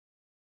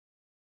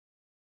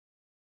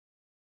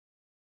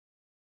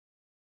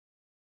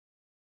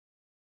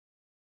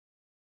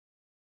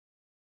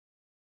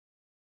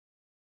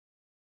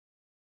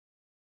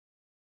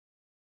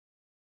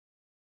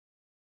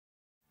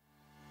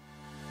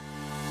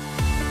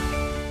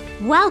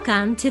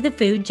Welcome to the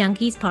Food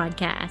Junkies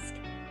Podcast.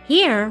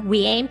 Here,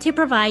 we aim to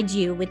provide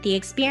you with the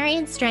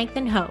experience, strength,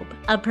 and hope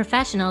of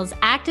professionals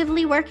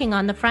actively working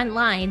on the front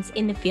lines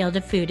in the field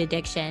of food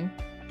addiction.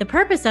 The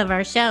purpose of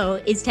our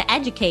show is to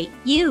educate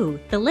you,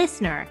 the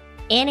listener,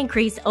 and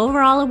increase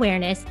overall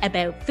awareness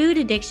about food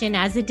addiction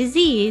as a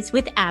disease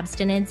with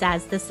abstinence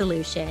as the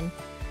solution.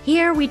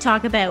 Here, we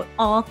talk about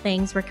all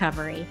things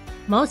recovery.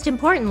 Most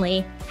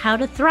importantly, how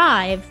to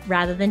thrive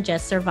rather than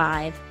just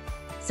survive.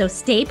 So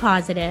stay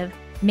positive,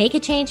 make a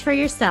change for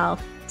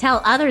yourself, tell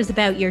others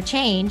about your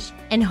change,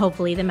 and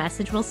hopefully the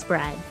message will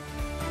spread.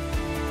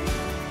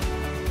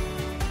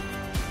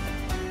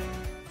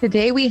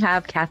 Today we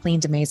have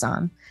Kathleen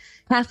DesMaison.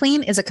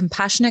 Kathleen is a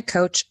compassionate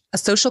coach, a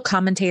social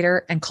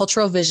commentator, and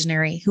cultural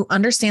visionary who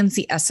understands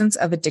the essence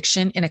of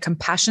addiction in a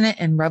compassionate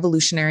and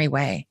revolutionary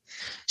way.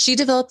 She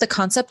developed the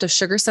concept of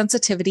sugar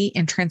sensitivity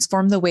and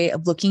transformed the way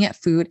of looking at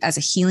food as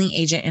a healing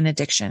agent in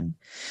addiction.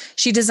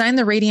 She designed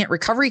the Radiant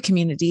Recovery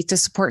community to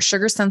support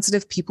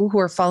sugar-sensitive people who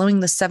are following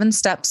the 7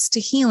 steps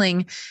to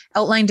healing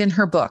outlined in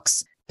her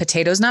books,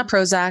 Potatoes Not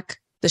Prozac,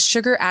 The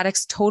Sugar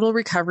Addict's Total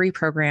Recovery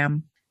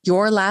Program,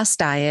 Your Last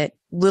Diet,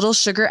 Little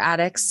Sugar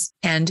Addicts,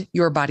 and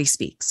Your Body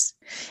Speaks.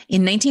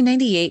 In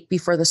 1998,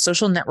 before the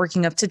social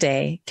networking of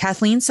today,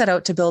 Kathleen set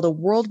out to build a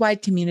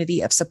worldwide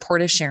community of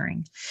supportive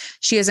sharing.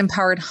 She has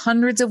empowered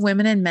hundreds of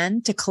women and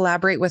men to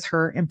collaborate with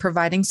her in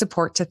providing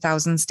support to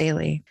thousands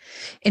daily.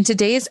 In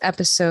today's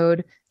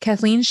episode,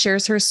 Kathleen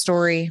shares her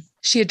story.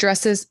 She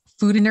addresses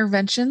food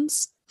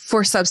interventions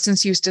for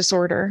substance use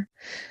disorder.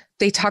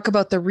 They talk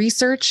about the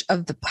research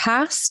of the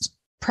past,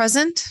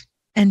 present,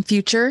 and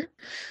future,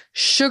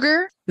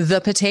 sugar,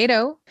 the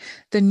potato,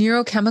 the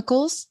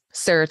neurochemicals,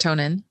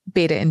 serotonin,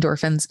 beta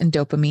endorphins, and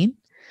dopamine,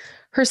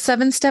 her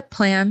 7-step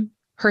plan,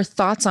 her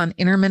thoughts on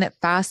intermittent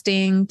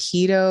fasting,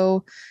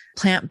 keto,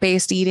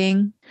 plant-based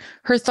eating,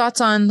 her thoughts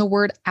on the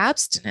word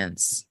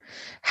abstinence,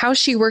 how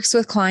she works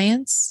with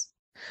clients,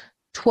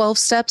 12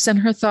 steps and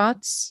her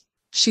thoughts.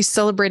 She's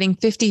celebrating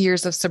 50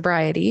 years of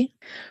sobriety,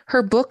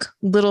 her book,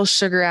 Little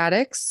Sugar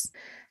Addicts,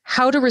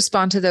 how to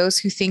respond to those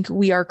who think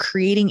we are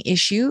creating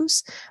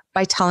issues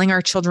by telling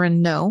our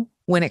children no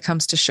when it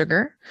comes to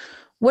sugar,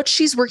 what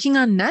she's working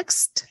on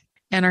next,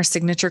 and our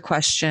signature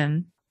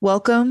question.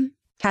 Welcome,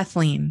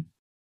 Kathleen.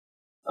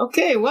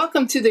 Okay,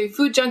 welcome to the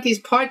Food Junkies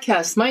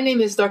Podcast. My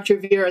name is Dr.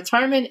 Vera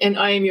Tarman, and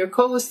I am your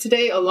co-host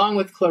today, along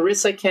with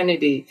Clarissa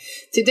Kennedy.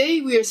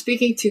 Today, we are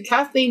speaking to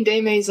Kathleen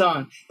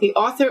DesMaison, the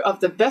author of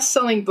the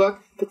best-selling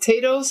book,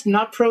 Potatoes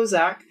Not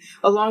Prozac,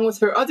 along with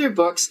her other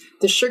books,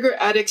 The Sugar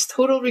Addict's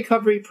Total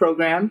Recovery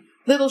Program,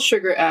 Little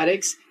Sugar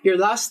Addicts, Your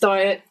Last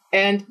Diet,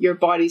 and Your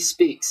Body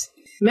Speaks.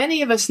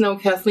 Many of us know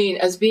Kathleen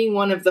as being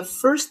one of the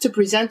first to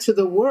present to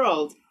the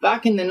world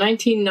back in the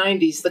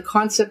 1990s the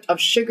concept of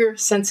sugar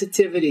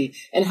sensitivity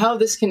and how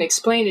this can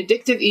explain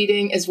addictive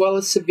eating as well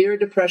as severe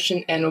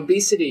depression and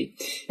obesity.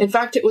 In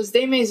fact, it was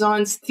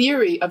DesMaison's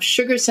theory of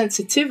sugar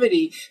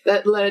sensitivity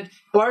that led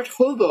Bart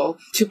Hobel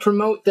to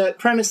promote the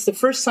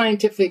first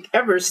scientific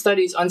ever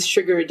studies on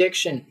sugar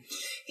addiction.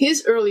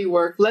 His early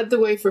work led the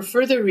way for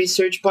further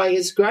research by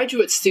his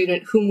graduate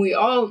student, whom we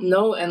all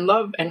know and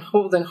love and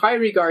hold in high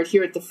regard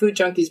here at the Food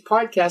Junkies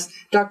Podcast,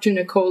 Dr.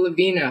 Nicole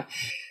Lavina.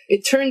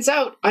 It turns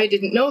out, I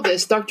didn't know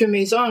this, Dr.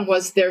 Maison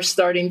was their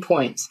starting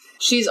point.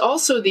 She's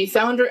also the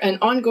founder and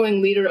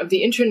ongoing leader of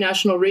the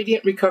International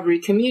Radiant Recovery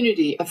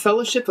Community, a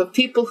fellowship of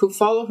people who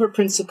follow her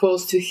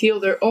principles to heal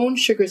their own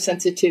sugar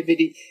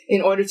sensitivity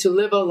in order to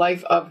live a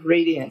life of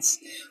radiance.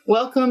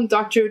 Welcome,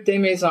 Dr.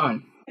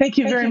 DesMaison. Thank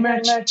you very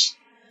much.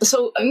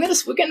 So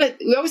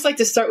we always like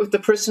to start with the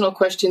personal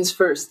questions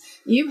first.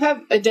 You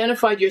have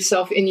identified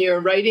yourself in your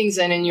writings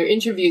and in your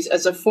interviews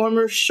as a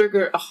former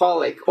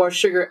sugaraholic or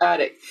sugar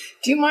addict.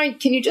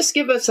 Can you just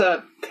give us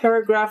a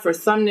paragraph or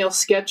thumbnail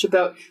sketch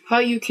about how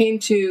you came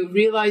to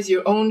realize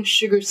your own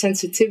sugar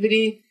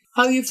sensitivity,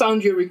 how you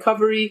found your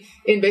recovery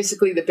in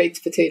basically the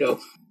baked potato?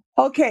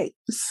 Okay,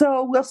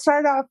 so we'll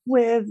start off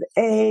with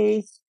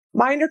a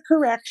minor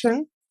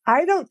correction.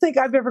 I don't think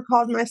I've ever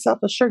called myself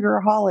a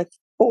sugaraholic.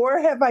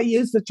 Or have I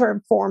used the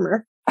term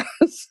former?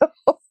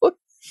 So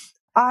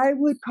I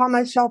would call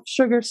myself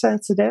sugar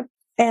sensitive,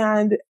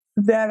 and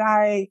that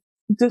I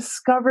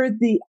discovered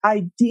the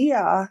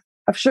idea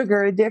of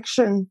sugar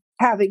addiction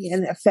having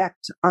an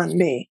effect on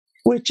me,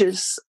 which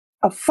is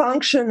a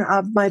function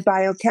of my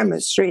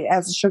biochemistry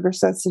as a sugar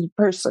sensitive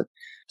person.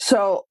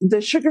 So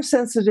the sugar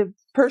sensitive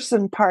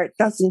person part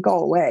doesn't go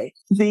away.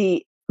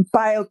 The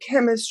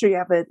biochemistry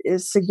of it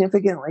is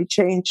significantly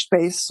changed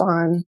based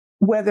on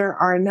whether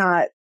or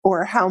not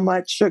or how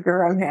much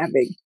sugar I'm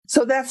having.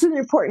 So that's an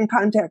important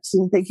context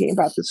in thinking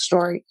about the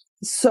story.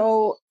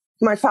 So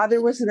my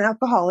father was an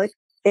alcoholic,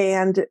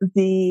 and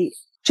the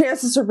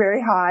chances are very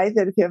high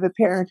that if you have a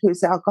parent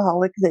who's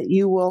alcoholic, that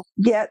you will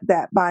get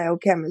that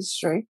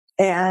biochemistry.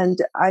 And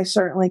I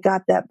certainly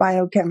got that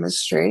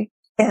biochemistry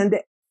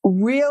and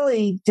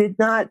really did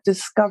not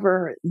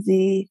discover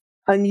the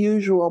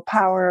unusual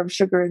power of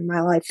sugar in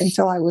my life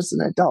until I was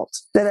an adult.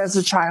 That as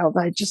a child,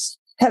 I just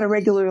had a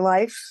regular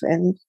life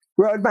and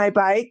rode my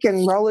bike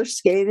and roller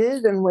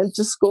skated and went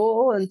to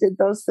school and did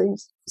those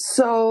things.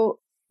 So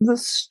the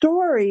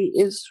story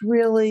is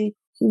really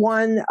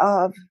one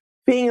of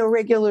being a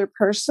regular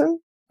person.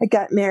 I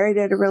got married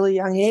at a really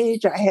young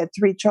age. I had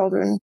 3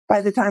 children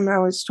by the time I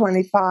was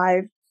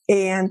 25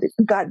 and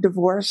got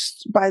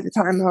divorced by the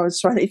time I was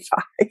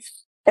 25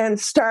 and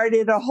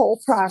started a whole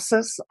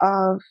process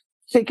of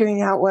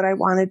figuring out what I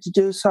wanted to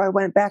do. So I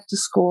went back to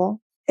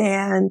school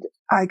and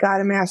I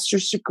got a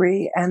master's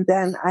degree. And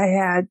then I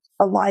had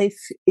a life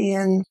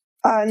in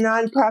a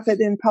nonprofit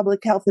in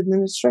public health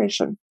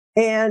administration.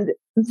 And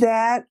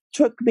that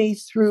took me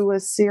through a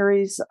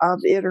series of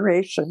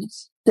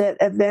iterations that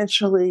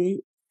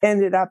eventually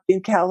ended up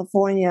in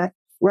California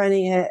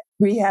running a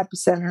rehab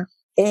center.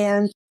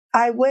 And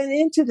I went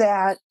into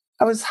that.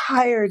 I was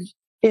hired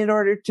in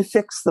order to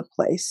fix the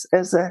place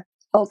as an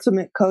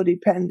ultimate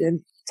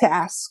codependent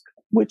task,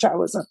 which I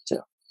was up to.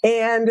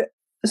 And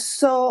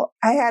so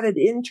I had an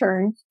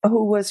intern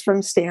who was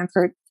from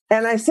Stanford.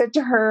 And I said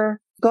to her,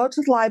 go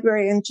to the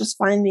library and just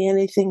find me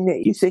anything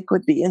that you think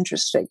would be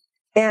interesting.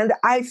 And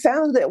I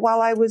found that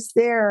while I was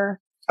there,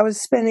 I was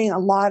spending a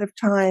lot of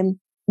time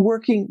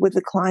working with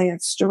the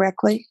clients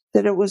directly,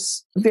 that it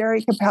was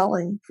very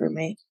compelling for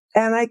me.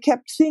 And I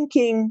kept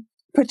thinking,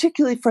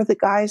 particularly for the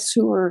guys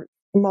who were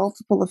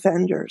multiple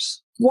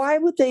offenders, why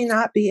would they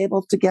not be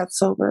able to get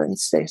sober and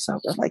stay sober?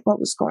 Like, what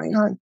was going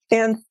on?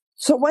 And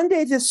so one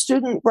day this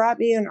student brought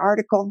me an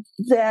article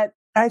that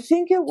I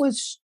think it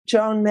was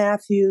Joan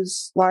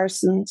Matthews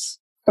Larson's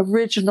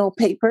original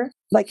paper.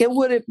 Like, it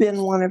would have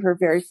been one of her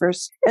very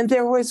first. And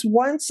there was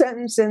one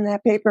sentence in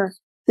that paper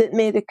that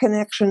made a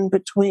connection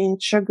between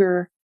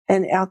sugar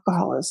and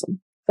alcoholism.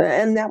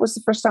 And that was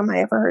the first time I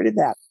ever heard of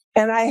that.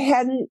 And I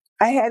hadn't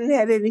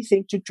had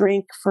anything to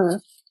drink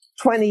for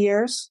 20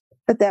 years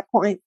at that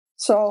point.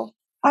 So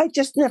I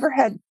just never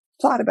had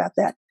thought about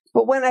that.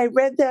 But when I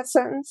read that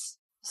sentence,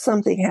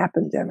 something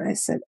happened and I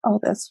said, oh,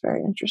 that's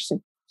very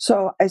interesting.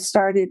 So I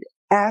started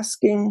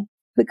asking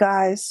the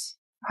guys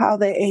how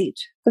they ate.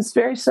 It's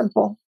very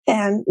simple.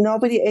 And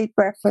nobody ate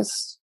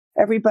breakfast.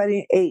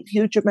 Everybody ate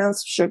huge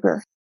amounts of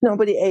sugar.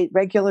 Nobody ate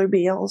regular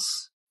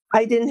meals.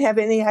 I didn't have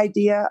any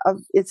idea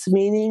of its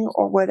meaning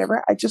or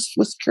whatever. I just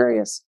was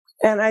curious.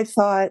 And I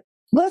thought,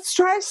 let's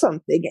try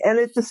something. And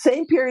at the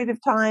same period of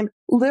time,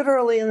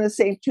 literally in the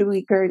same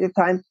 2-week period of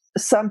time,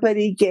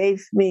 somebody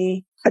gave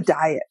me a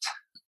diet.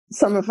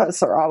 Some of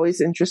us are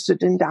always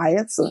interested in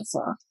diets. And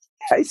so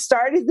I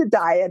started the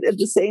diet at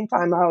the same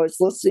time I was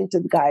listening to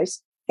the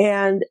guys.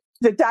 And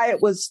the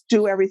diet was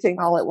do everything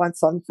all at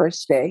once on the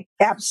first day.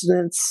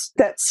 Abstinence,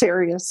 that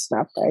serious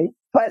stuff, right?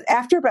 But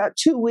after about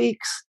 2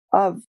 weeks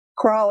of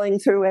crawling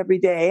through every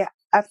day,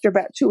 after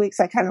about 2 weeks,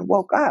 I kind of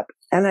woke up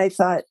and I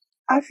thought,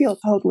 I feel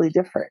totally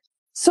different.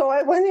 So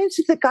I went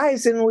into the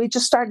guys and we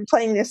just started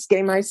playing this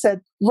game. I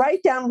said,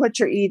 write down what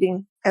you're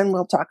eating and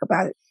we'll talk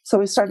about it. So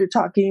we started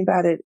talking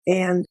about it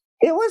and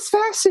it was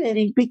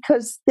fascinating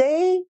because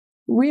they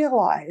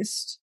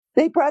realized,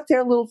 they brought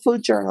their little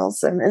food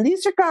journals in. And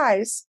these are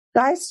guys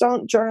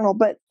don't journal,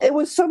 but it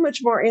was so much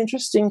more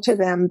interesting to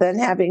them than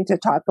having to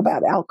talk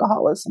about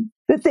alcoholism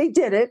that they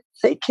did it.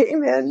 They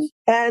came in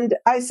and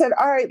I said,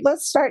 all right,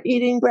 let's start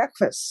eating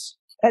breakfast.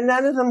 And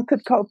none of them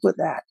could cope with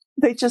that.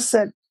 They just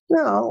said,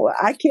 no,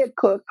 I can't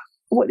cook.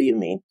 What do you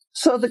mean?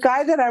 So the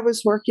guy that I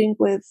was working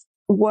with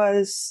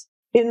was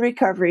in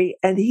recovery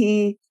and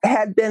he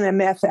had been a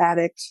meth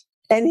addict.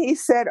 And he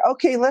said,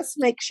 okay, let's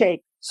make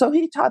shake. So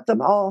he taught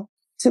them all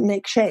to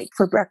make shake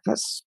for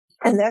breakfast.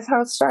 And that's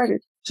how it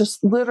started.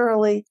 Just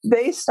literally,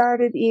 they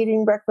started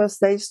eating breakfast.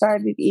 They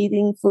started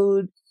eating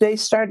food. They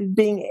started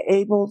being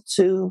able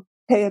to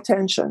pay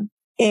attention.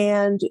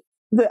 And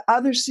the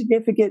other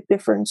significant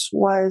difference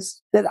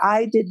was that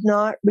I did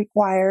not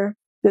require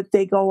that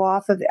they go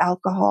off of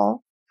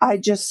alcohol. I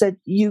just said,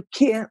 you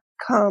can't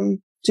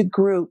come to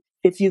group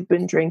if you've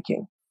been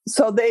drinking.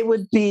 So they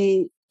would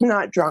be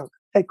not drunk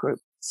at group.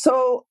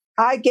 So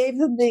I gave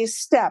them these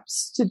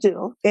steps to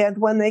do. And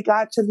when they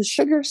got to the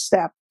sugar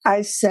step,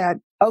 I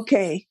said,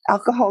 okay,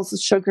 alcohol's a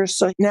sugar,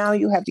 so now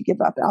you have to give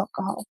up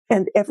alcohol.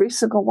 And every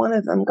single one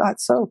of them got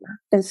sober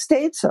and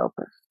stayed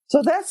sober.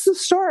 So that's the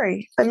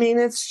story. I mean,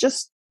 it's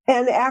just,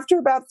 and after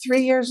about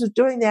 3 years of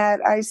doing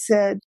that, I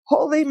said,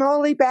 holy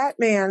moly,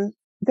 Batman,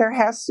 there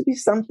has to be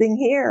something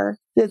here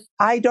that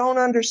I don't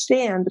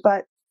understand,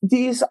 but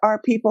these are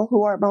people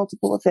who are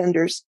multiple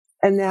offenders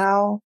and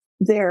now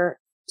they're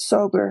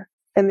sober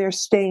and they're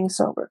staying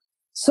sober.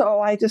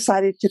 So I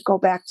decided to go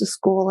back to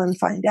school and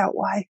find out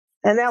why.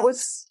 And that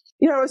was,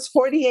 I was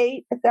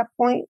 48 at that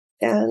point,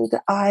 and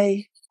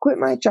I quit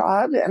my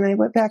job and I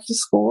went back to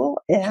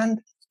school and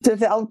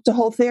developed a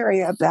whole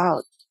theory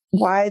about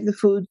why the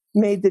food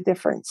made the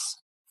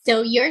difference.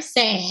 So you're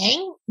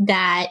saying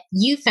that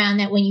you found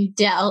that when you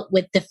dealt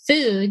with the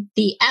food,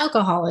 the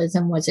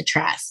alcoholism was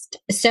addressed.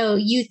 So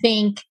you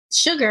think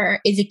sugar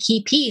is a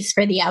key piece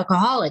for the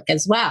alcoholic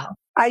as well.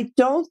 I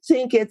don't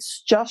think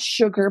it's just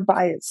sugar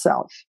by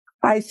itself.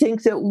 I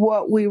think that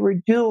what we were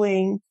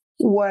doing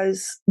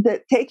was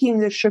that taking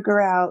the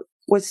sugar out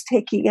was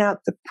taking out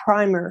the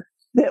primer,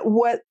 that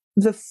what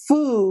the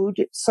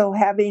food, so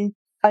having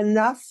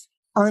enough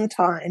on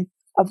time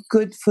of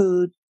good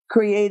food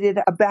created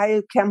a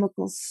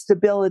biochemical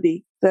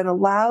stability that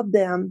allowed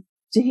them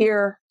to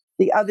hear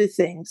the other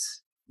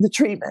things, the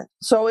treatment.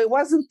 So it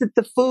wasn't that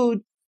the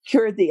food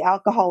cured the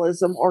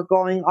alcoholism or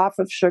going off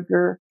of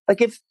sugar.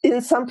 Like if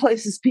in some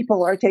places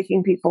people are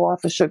taking people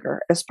off of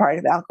sugar as part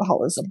of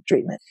alcoholism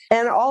treatment,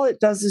 and all it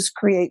does is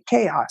create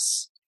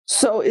chaos.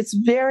 So it's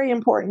very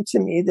important to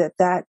me that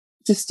that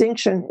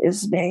distinction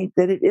is made,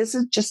 that it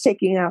isn't just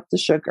taking out the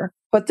sugar,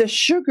 but the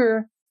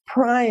sugar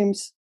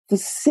primes the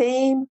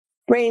same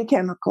brain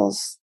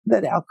chemicals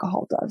that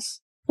alcohol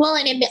does. Well,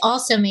 and it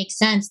also makes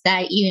sense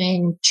that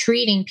even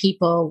treating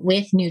people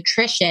with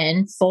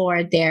nutrition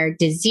for their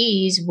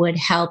disease would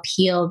help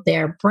heal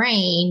their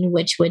brain,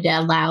 which would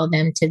allow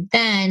them to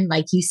then,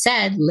 like you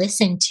said,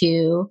 listen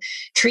to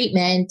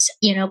treatment,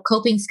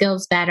 coping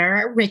skills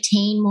better,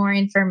 retain more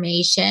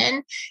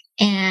information,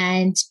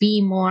 and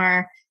be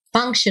more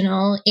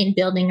functional in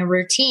building a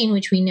routine,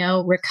 which we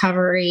know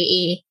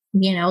recovery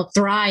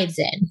thrives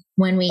in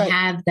when we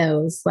have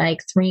those like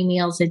 3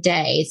 meals a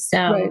day.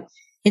 So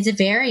it's a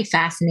very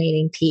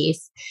fascinating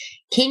piece.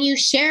 Can you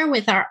share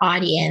with our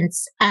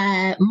audience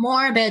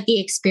more about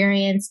the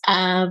experience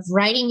of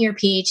writing your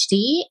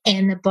PhD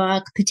in the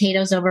book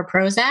Potatoes Over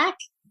Prozac?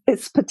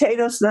 It's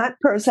Potatoes Not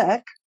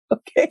Prozac.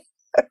 Okay.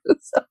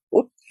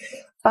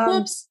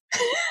 Whoops.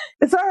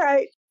 It's all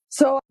right.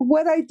 So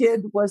what I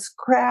did was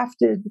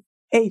crafted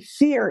a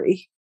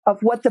theory of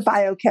what the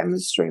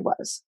biochemistry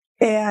was.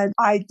 And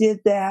I did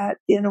that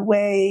in a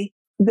way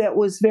that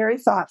was very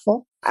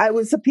thoughtful. I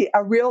was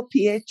a real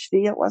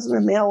PhD. It wasn't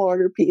a mail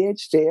order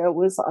PhD. It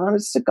was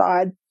honest to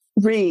God,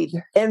 read.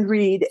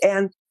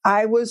 And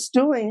I was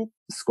doing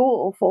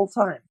school full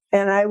time.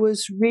 And I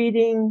was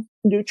reading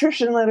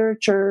nutrition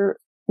literature,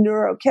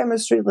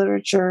 neurochemistry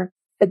literature,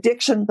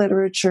 addiction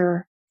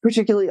literature,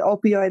 particularly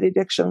opioid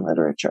addiction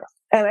literature.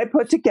 And I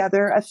put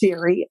together a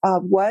theory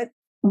of what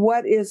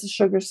is a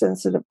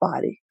sugar-sensitive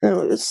body. And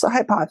it was a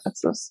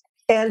hypothesis.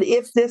 And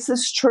if this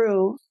is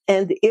true,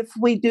 and if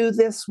we do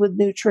this with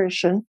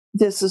nutrition,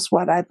 this is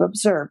what I've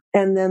observed.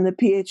 And then the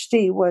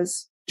PhD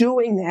was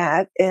doing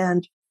that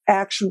and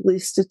actually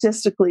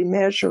statistically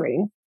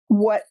measuring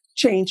what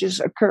changes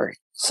occurred.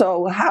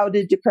 So how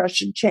did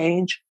depression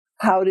change?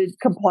 How did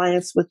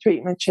compliance with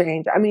treatment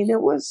change? I mean,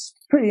 it was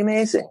pretty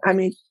amazing. I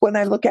mean, when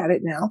I look at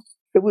it now,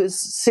 it was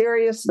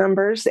serious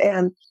numbers,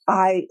 and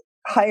I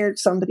hired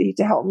somebody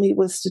to help me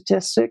with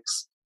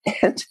statistics.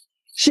 And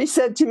she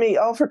said to me,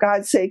 "Oh, for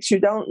God's sakes, you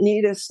don't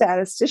need a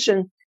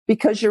statistician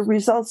because your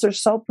results are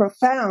so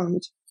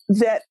profound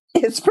that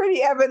it's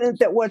pretty evident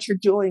that what you're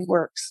doing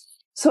works."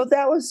 So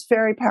that was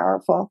very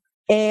powerful.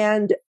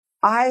 And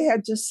I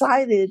had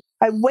decided,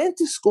 I went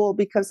to school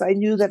because I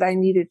knew that I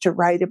needed to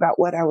write about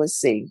what I was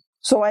seeing.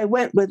 So I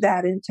went with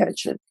that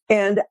intention.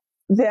 And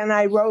then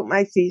I wrote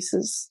my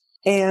thesis,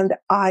 and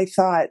I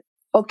thought,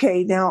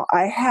 okay, now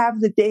I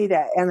have the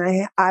data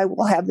and I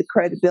will have the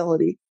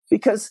credibility,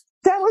 because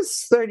that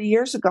was 30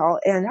 years ago.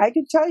 And I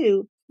can tell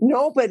you,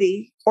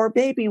 nobody, or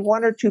maybe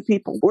 1 or 2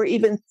 people, were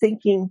even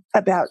thinking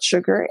about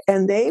sugar,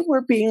 and they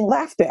were being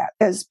laughed at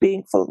as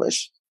being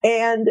foolish.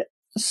 And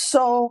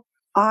so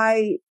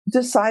I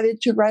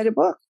decided to write a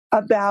book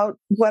about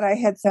what I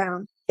had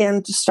found,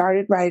 and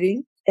started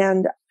writing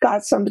and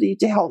got somebody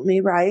to help me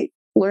write,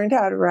 learned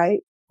how to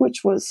write,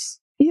 which was,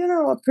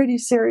 a pretty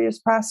serious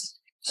process.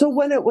 So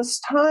when it was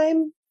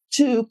time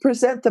to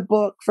present the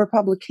book for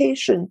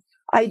publication,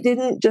 I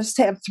didn't just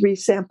have 3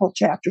 sample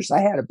chapters. I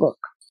had a book.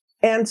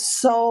 And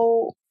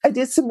so I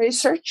did some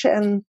research,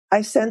 and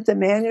I sent the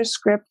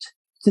manuscript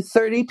to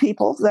 30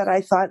 people that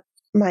I thought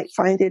might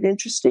find it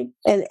interesting,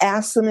 and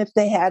asked them if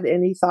they had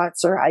any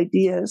thoughts or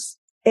ideas.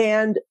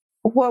 And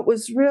what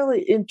was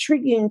really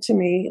intriguing to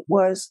me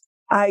was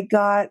I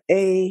got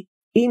an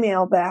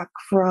email back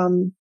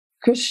from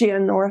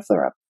Christiane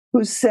Northrup,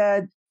 who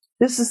said,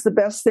 "This is the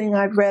best thing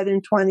I've read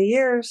in 20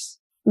 years.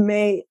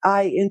 May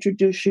I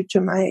introduce you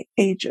to my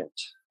agent?"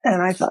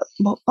 And I thought,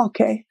 well,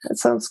 okay, that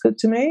sounds good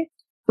to me.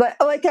 But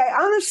I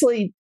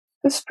honestly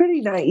was pretty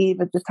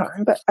naive at the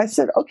time, but I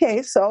said,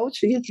 okay. So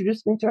she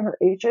introduced me to her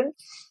agent,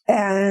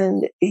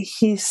 and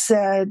he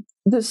said,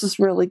 "This is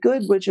really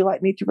good. Would you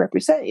like me to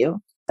represent you?"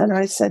 And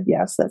I said,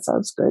 yes, that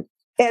sounds good.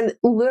 And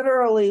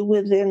literally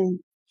within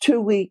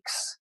 2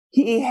 weeks,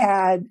 he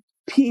had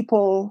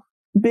people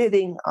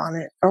bidding on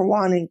it, or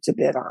wanting to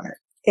bid on it.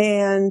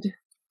 And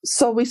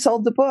so we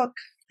sold the book,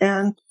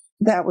 and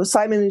that was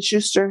Simon &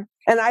 Schuster.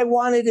 And I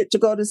wanted it to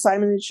go to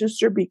Simon &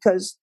 Schuster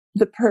because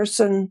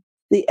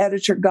the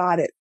editor got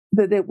it,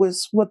 that it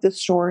was what the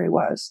story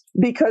was,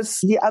 because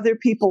the other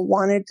people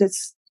wanted to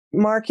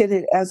market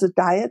it as a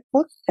diet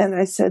book. And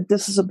I said,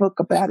 this is a book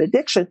about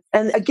addiction.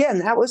 And again,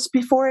 that was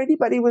before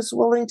anybody was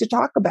willing to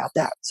talk about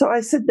that. So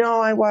I said,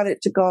 no, I want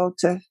it to go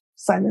to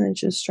Simon &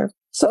 Schuster.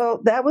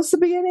 So that was the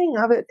beginning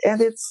of it.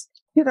 And it's,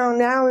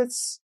 now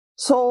it's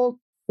sold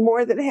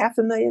more than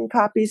 500,000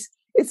 copies.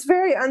 It's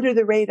very under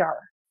the radar,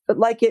 but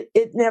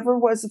it never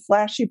was a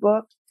flashy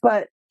book,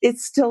 but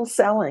it's still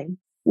selling,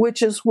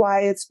 which is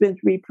why it's been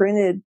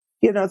reprinted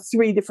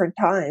 3 different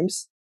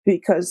times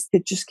because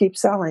it just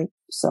keeps selling.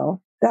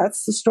 So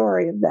that's the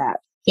story of that.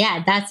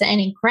 Yeah, that's an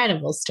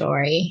incredible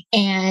story.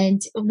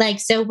 And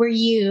so were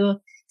you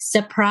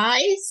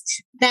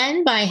surprised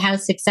then by how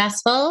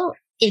successful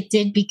it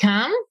did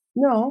become?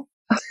 No.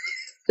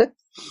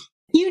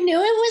 You knew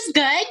it was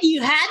good.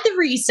 You had the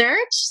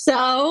research,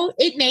 so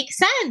it makes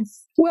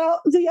sense.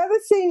 Well, the other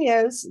thing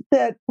is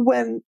that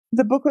when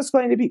the book was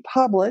going to be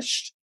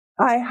published,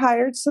 I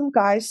hired some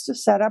guys to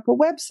set up a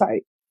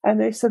website.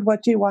 And they said,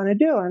 what do you want to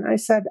do? And I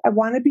said, I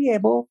want to be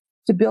able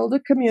to build a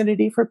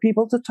community for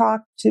people to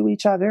talk to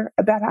each other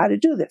about how to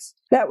do this.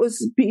 That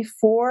was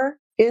before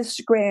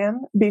Instagram,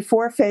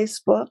 before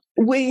Facebook.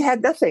 We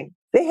had nothing.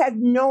 They had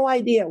no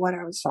idea what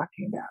I was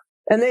talking about.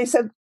 And they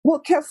said, well,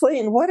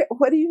 Kathleen, what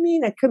do you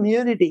mean a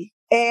community?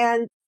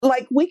 And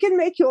we can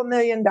make you $1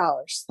 million.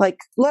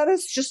 Let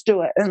us just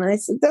do it. And I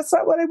said, that's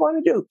not what I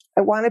want to do.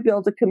 I want to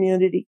build a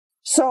community.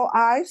 So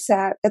I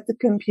sat at the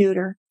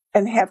computer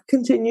and have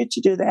continued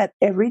to do that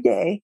every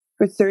day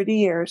for 30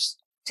 years,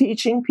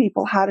 teaching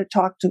people how to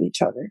talk to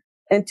each other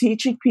and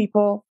teaching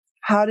people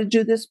how to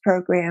do this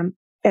program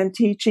and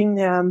teaching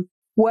them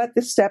what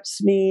the steps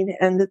mean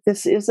and that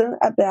this isn't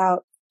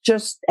about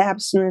just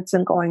abstinence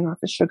and going off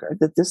of sugar,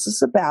 that this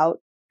is about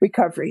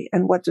recovery.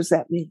 And what does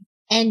that mean?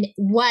 And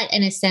what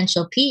an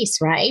essential piece,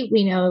 right?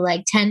 We know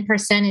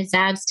 10% is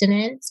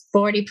abstinence,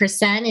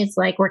 40% is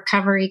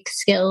recovery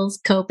skills,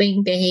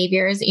 coping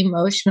behaviors,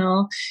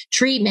 emotional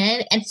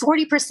treatment, and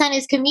 40%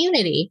 is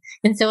community.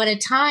 And so at a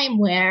time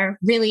where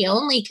really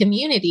only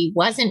community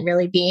wasn't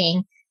really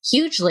being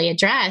hugely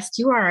addressed,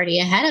 you were already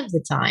ahead of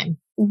the time.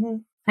 Mm-hmm.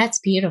 That's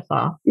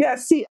beautiful. Yeah,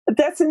 see,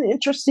 that's an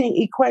interesting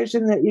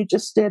equation that you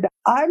just did.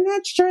 I'm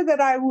not sure that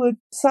I would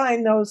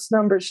assign those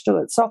numbers to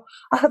it. So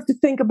I'll have to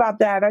think about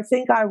that. I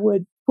think I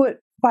would put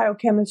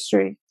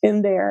biochemistry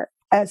in there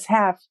as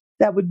half.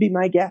 That would be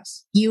my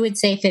guess. You would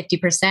say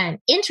 50%.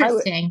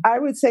 Interesting. I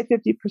would say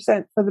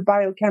 50% for the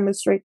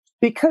biochemistry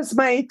because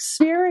my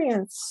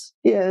experience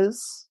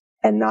is,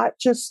 and not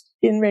just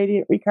in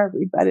radiant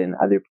recovery, but in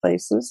other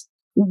places,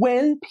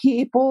 when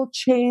people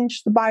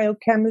change the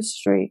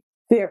biochemistry,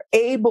 they're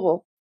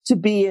able to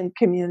be in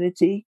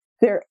community.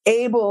 They're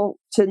able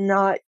to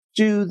not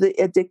do the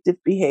addictive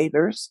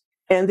behaviors,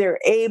 and they're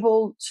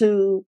able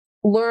to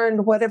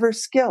learn whatever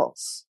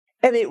skills.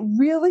 And it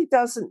really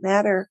doesn't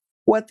matter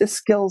what the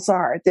skills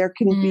are. There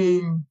can be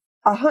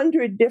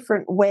 100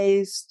 different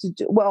ways to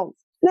do, well,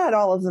 not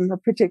all of them are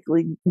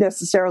particularly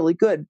necessarily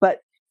good, but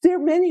there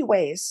are many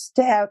ways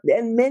to have,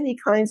 and many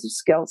kinds of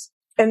skills,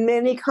 and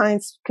many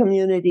kinds of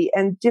community,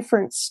 and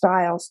different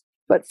styles.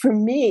 But for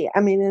me,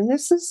 and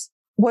this is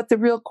what the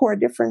real core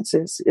difference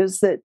is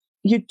that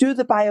you do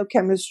the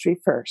biochemistry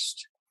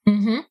first.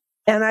 Mm-hmm.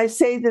 And I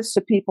say this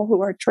to people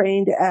who are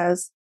trained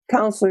as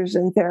counselors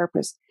and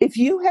therapists. If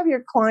you have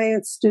your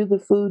clients do the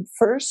food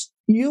first,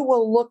 you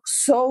will look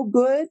so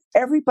good.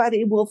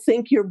 Everybody will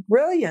think you're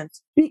brilliant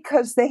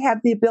because they have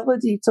the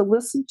ability to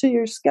listen to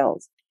your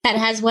skills. That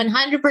has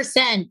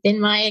 100% been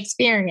my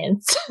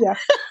experience. Yeah.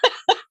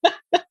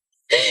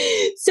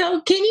 So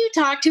can you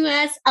talk to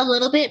us a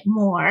little bit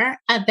more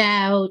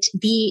about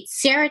the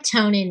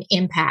serotonin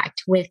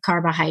impact with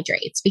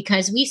carbohydrates?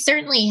 Because we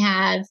certainly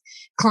have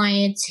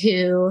clients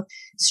who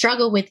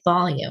struggle with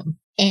volume.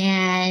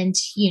 And,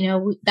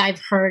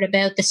 I've heard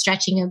about the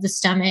stretching of the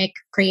stomach,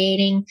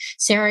 creating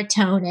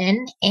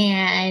serotonin,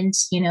 and,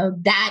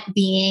 that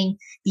being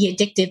the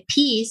addictive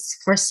piece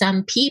for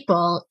some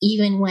people,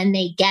 even when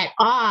they get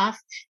off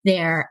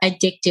their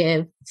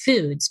addictive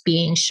foods,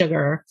 being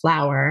sugar,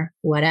 flour,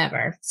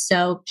 whatever.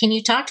 So can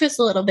you talk to us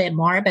a little bit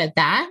more about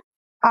that?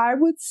 I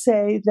would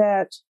say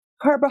that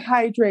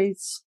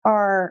carbohydrates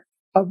are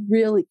a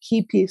really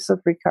key piece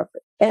of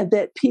recovery, and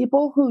that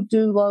people who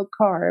do low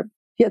carb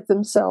get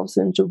themselves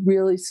into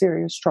really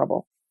serious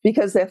trouble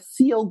because they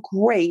feel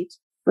great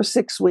for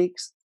 6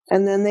 weeks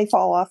and then they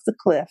fall off the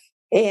cliff.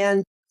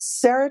 And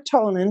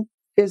serotonin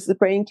is the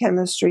brain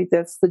chemistry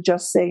that's the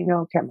just say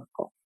no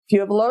chemical. If you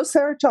have low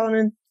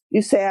serotonin,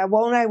 you say, I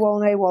won't, I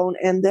won't, I won't,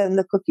 and then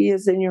the cookie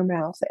is in your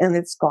mouth and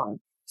it's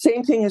gone.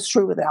 Same thing is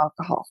true with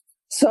alcohol.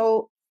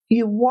 So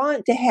you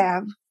want to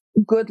have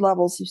good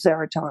levels of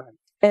serotonin.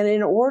 And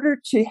in order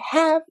to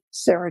have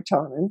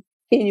serotonin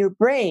in your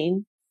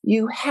brain,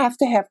 you have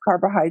to have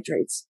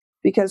carbohydrates,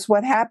 because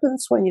what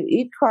happens when you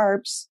eat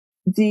carbs,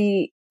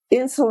 the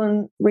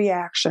insulin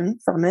reaction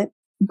from it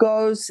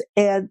goes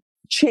and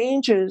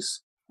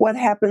changes what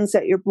happens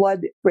at your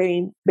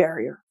blood-brain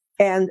barrier.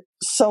 And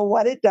so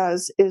what it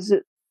does is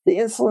the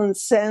insulin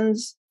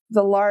sends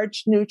the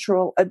large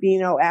neutral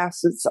amino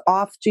acids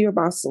off to your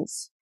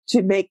muscles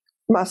to make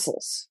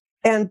muscles.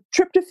 And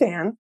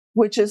tryptophan,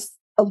 which is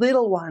a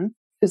little one,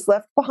 is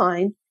left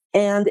behind.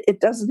 And it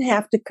doesn't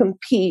have to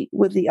compete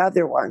with the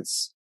other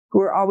ones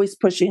who are always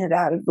pushing it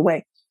out of the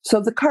way.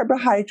 So the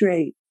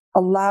carbohydrate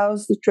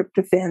allows the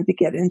tryptophan to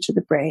get into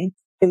the brain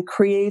and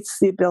creates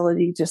the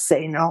ability to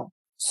say no.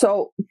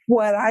 So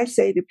what I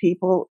say to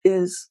people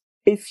is,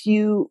 if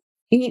you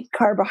eat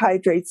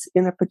carbohydrates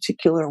in a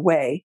particular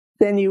way,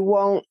 then you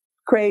won't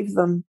crave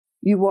them.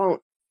 You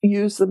won't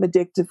use them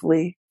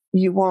addictively.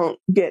 You won't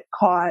get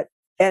caught.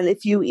 And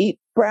if you eat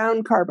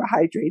brown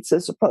carbohydrates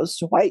as opposed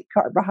to white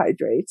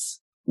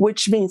carbohydrates,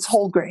 which means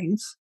whole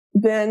grains,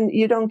 then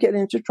you don't get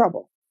into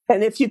trouble.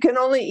 And if you can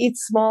only eat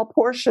small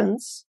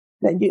portions,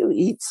 then you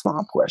eat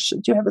small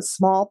portions. You have a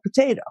small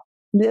potato,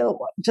 little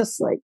one,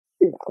 just like,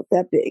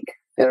 that big.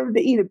 You don't have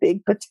to eat a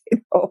big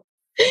potato.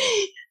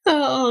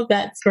 Oh,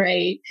 that's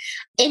great.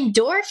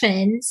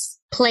 Endorphins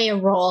play a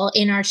role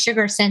in our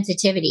sugar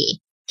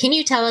sensitivity. Can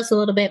you tell us a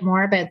little bit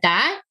more about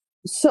that?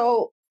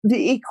 So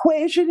the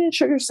equation in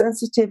sugar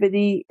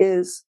sensitivity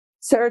is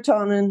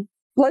serotonin,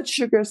 blood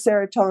sugar,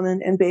 serotonin,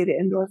 and beta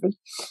endorphin.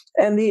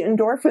 And the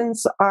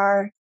endorphins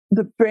are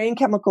the brain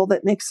chemical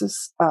that makes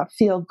us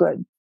feel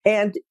good.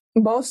 And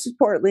most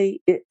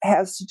importantly, it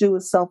has to do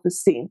with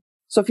self-esteem.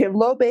 So if you have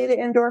low beta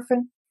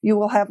endorphin, you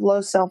will have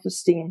low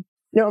self-esteem,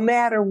 no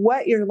matter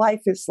what your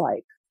life is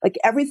like. Like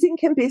everything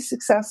can be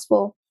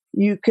successful.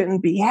 You can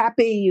be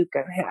happy. You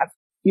can have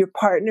your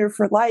partner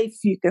for life.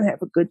 You can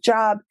have a good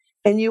job,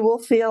 and you will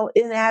feel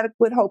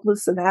inadequate,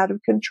 hopeless, and out of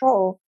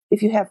control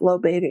if you have low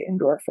beta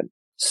endorphin.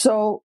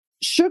 So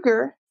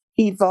sugar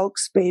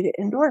evokes beta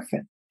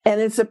endorphin,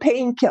 and it's a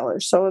painkiller.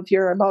 So if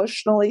you're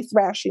emotionally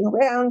thrashing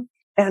around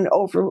and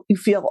you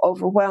feel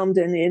overwhelmed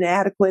and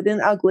inadequate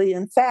and ugly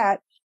and fat,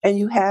 and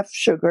you have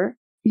sugar,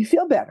 you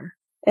feel better.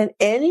 And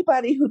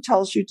anybody who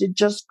tells you to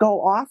just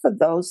go off of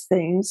those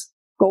things,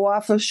 go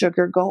off of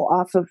sugar, go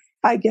off of,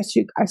 I guess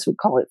you guys would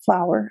call it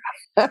flour.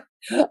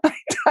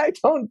 I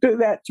don't do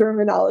that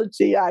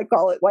terminology. I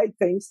call it white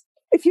things.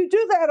 If you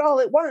do that all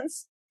at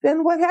once,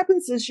 then what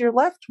happens is you're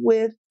left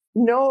with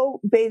no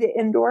beta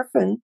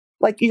endorphin.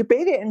 Like your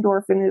beta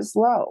endorphin is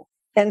low.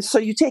 And so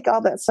you take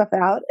all that stuff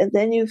out, and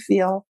then you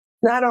feel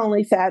not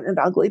only fat and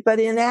ugly, but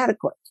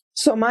inadequate.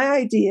 So my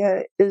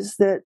idea is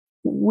that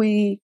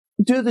we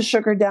do the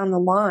sugar down the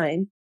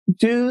line,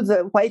 do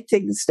the white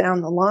things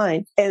down the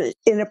line, and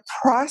in the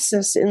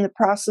process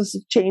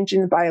of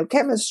changing the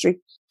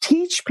biochemistry,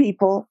 teach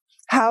people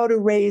how to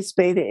raise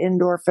beta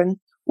endorphin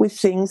with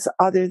things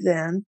other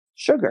than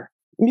sugar.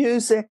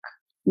 Music,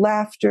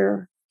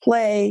 laughter,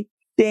 play,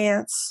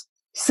 dance,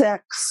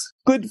 sex,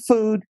 good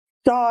food,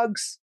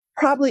 dogs,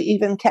 probably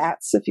even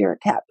cats if you're a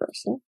cat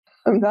person.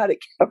 I'm not a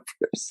cat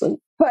person.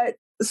 But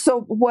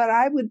so what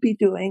I would be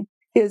doing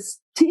is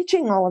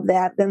teaching all of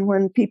that. Then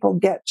when people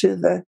get to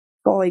the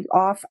going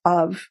off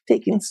of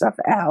taking stuff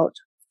out,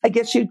 I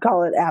guess you'd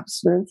call it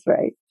abstinence,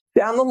 right?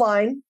 Down the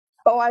line.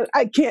 Oh,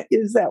 I can't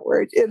use that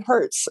word. It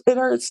hurts. It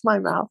hurts my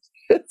mouth.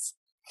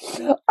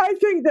 I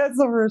think that's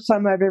the first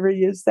time I've ever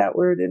used that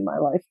word in my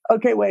life.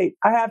 Okay, wait.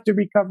 I have to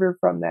recover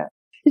from that.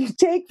 You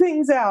take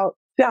things out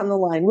down the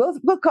line.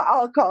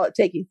 I'll call it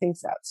taking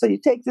things out. So you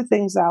take the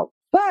things out,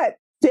 but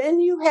then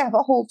you have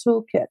a whole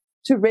toolkit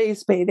to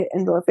raise beta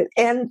endorphin.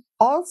 And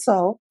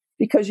also,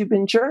 because you've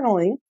been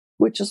journaling,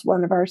 which is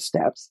one of our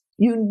steps,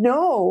 you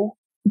know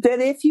that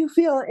if you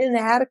feel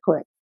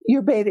inadequate,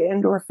 your beta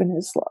endorphin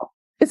is low.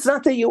 It's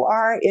not that you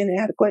are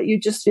inadequate. You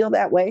just feel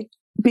that way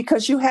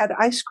because you had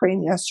ice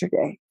cream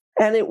yesterday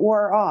and it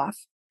wore off.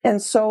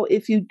 And so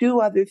if you do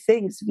other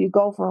things, if you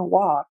go for a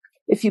walk,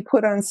 if you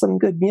put on some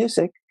good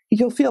music,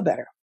 you'll feel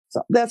better.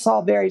 So that's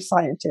all very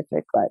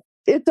scientific, but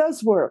it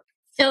does work.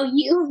 So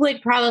you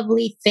would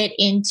probably fit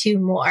into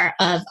more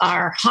of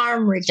our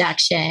harm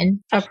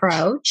reduction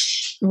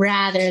approach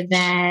rather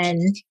than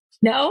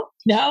no,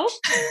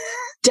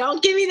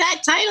 don't give me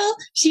that title.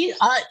 She,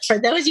 for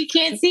those you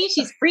can't see,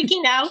 she's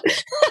freaking out.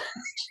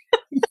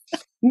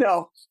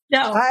 No,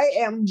 I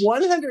am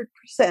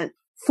 100%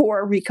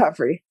 for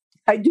recovery.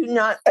 I do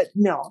not,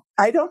 no,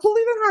 I don't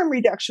believe in harm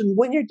reduction.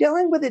 When you're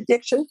dealing with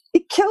addiction,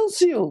 it kills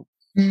you.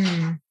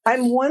 I'm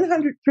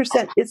 100%.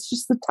 It's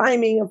just the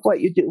timing of what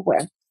you do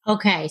when.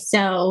 Okay,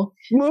 so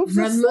move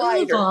the removal,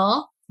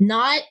 slider.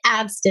 Not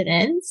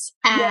abstinence,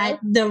 at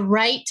the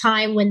right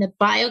time when the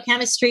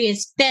biochemistry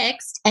is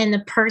fixed and the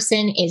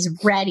person is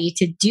ready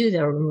to do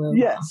the removal.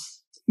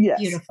 Yes.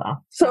 Beautiful.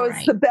 So all it's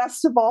right. the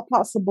best of all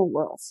possible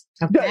worlds.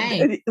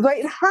 Okay.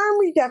 Right, harm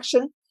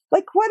reduction.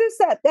 Like, what is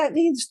that? That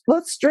means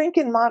let's drink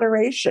in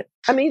moderation.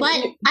 I mean,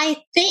 but I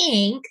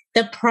think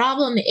the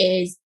problem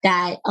is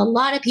that a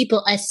lot of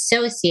people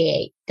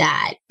associate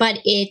that, but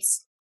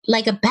it's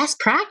like a best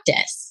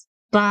practice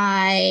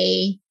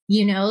by,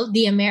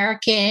 the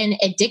American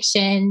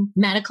Addiction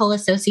Medical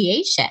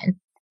Association.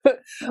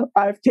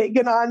 I've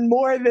taken on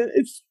more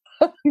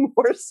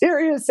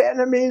serious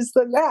enemies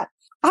than that.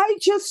 I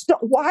just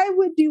don't. Why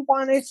would you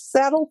want to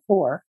settle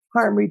for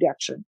harm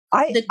reduction?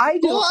 The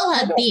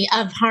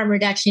goal of harm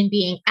reduction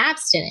being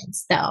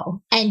abstinence,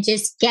 though, and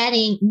just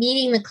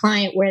meeting the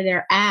client where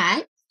they're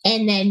at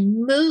and then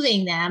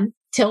moving them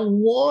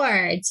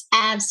towards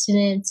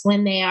abstinence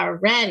when they are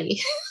ready.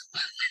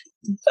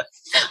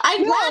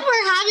 I'm glad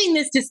we're having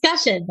this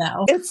discussion,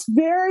 though. It's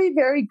very,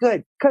 very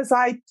good because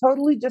I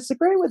totally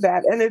disagree with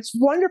that. And it's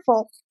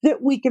wonderful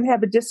that we can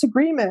have a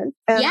disagreement.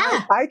 And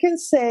I can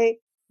say,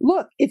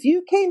 look, if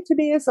you came to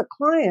me as a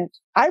client,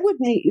 I would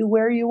meet you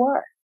where you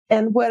are.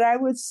 And what I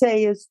would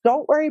say is,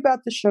 don't worry about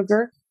the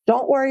sugar.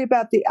 Don't worry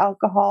about the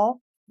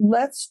alcohol.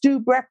 let's do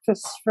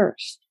breakfast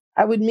first.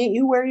 I would meet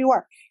you where you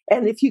are.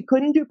 And if you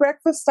couldn't do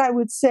breakfast, I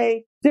would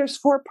say, there's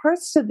 4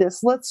 parts to this.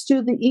 Let's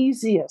do the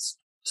easiest.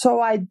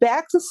 So I'd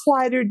back the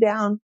slider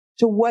down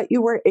to what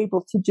you were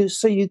able to do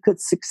so you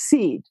could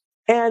succeed.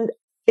 And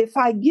if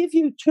I give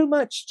you too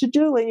much to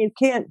do and you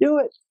can't do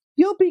it,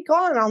 you'll be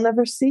gone. I'll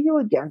never see you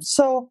again.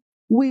 So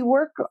we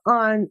work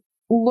on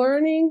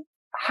learning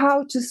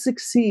how to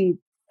succeed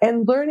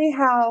and learning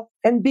how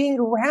and being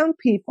around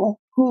people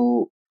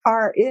who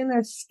are in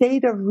a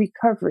state of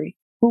recovery,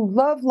 who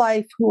love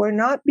life, who are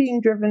not being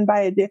driven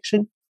by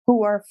addiction,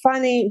 who are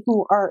funny,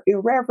 who are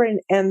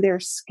irreverent, and they're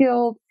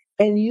skilled.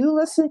 And you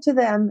listen to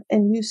them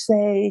and you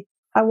say,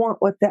 I want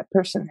what that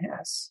person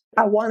has.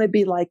 I want to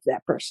be like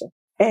that person.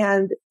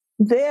 And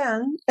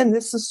then, and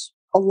this is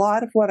a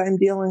lot of what I'm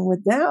dealing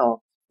with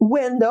now,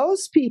 when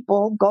those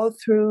people go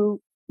through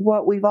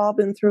what we've all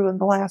been through in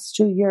the last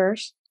 2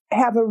 years,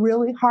 have a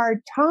really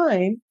hard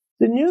time,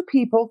 the new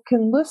people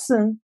can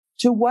listen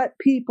to what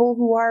people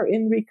who are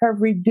in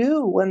recovery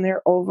do when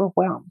they're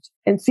overwhelmed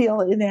and feel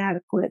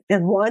inadequate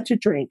and want to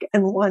drink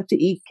and want to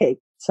eat cake.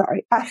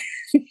 Sorry,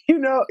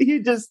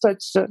 you just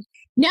touched it.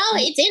 No,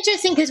 it's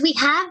interesting because we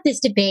have this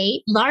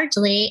debate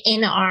largely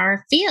in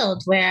our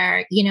field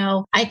where,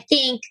 I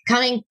think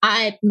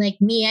like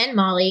me and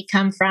Molly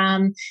come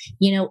from,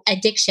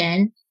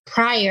 addiction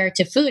prior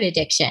to food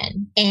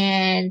addiction.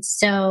 And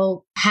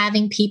so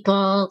having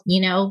people,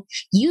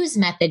 use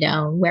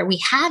methadone where we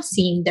have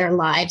seen their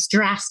lives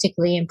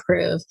drastically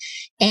improve.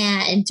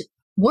 And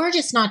we're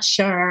just not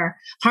sure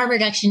harm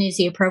reduction is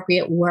the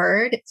appropriate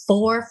word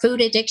for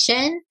food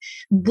addiction.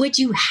 Would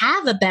you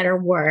have a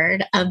better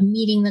word of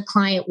meeting the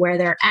client where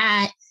they're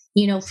at?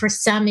 For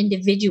some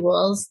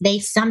individuals, they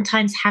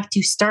sometimes have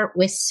to start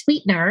with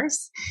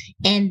sweeteners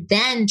and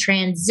then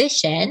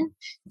transition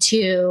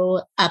to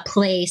a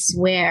place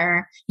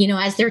where,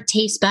 as their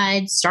taste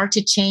buds start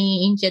to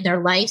change and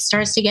their life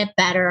starts to get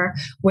better,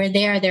 where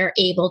they're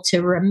able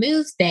to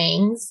remove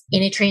things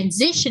in a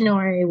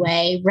transitionary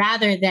way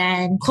rather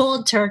than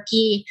cold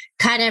turkey,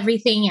 cut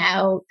everything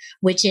out,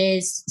 which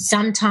is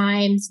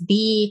sometimes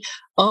the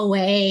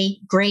OA,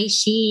 gray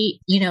sheet,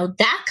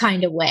 that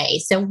kind of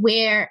way. So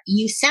where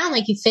you sound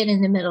like you fit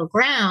in the middle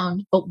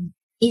ground, but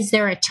is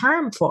there a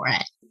term for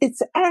it?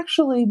 It's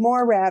actually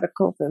more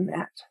radical than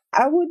that.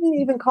 I wouldn't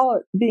even call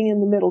it being in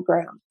the middle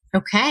ground.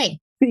 Okay.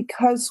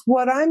 Because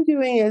what I'm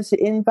doing is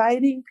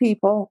inviting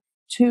people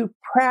to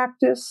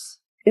practice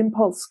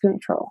impulse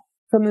control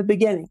from the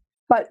beginning,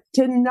 but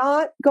to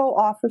not go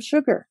off of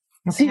sugar.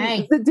 Okay.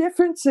 See, the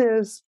difference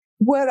is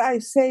what I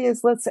say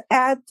is let's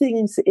add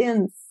things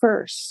in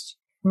first.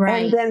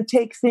 Right. And then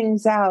take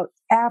things out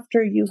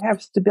after you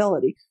have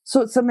stability.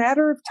 So it's a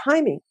matter of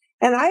timing.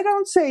 And I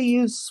don't say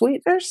use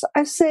sweeteners.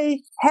 I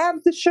say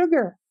have the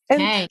sugar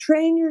and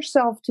train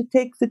yourself to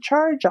take the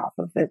charge off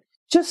of it.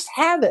 Just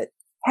have it.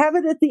 Have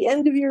it at the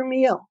end of your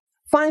meal.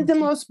 Find the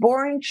most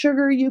boring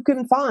sugar you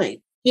can find.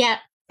 Yeah.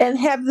 And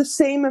have the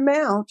same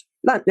amount.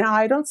 Now,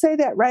 I don't say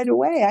that right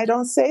away. I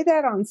don't say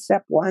that on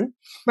step 1.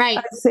 Right.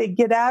 I say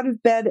get out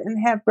of bed and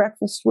have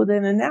breakfast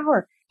within an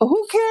hour.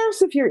 Who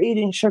cares if you're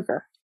eating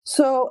sugar?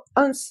 So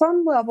on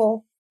some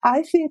level,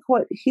 I think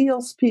what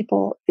heals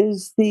people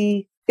is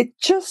it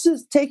just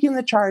is taking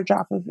the charge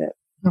off of it.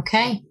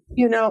 Okay.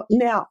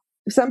 Now,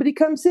 if somebody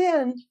comes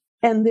in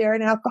and they're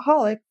an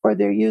alcoholic or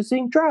they're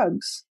using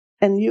drugs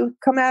and you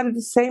come out of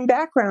the same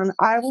background,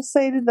 I will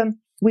say to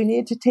them, we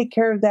need to take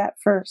care of that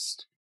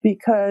first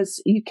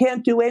because you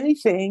can't do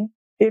anything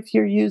if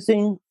you're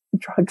using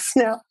drugs.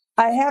 Now,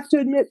 I have to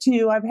admit to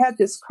you, I've had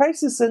this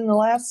crisis in the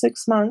last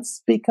 6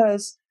 months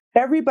because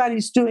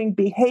everybody's doing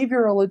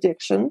behavioral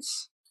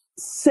addictions,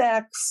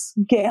 sex,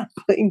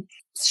 gambling,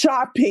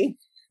 shopping,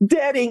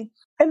 dating,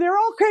 and they're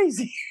all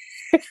crazy.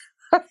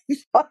 I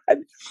thought,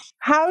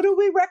 how do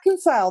we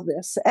reconcile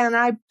this? And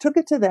I took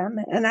it to them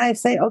and I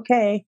say,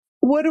 okay,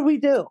 what do we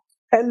do?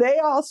 And they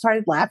all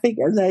started laughing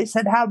and they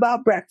said, how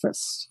about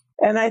breakfast?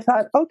 And I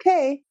thought,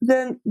 okay,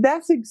 then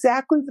that's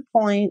exactly the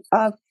point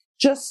of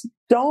just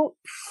don't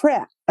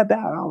fret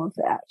about all of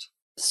that.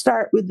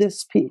 Start with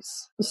this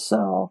piece.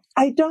 So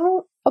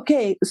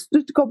okay,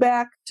 to go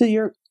back to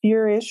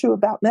your issue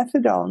about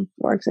methadone,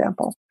 for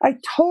example, I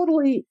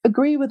totally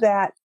agree with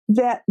that,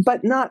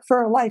 but not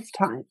for a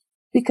lifetime.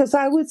 Because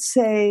I would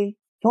say,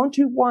 don't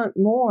you want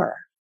more?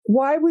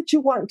 Why would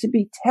you want to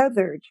be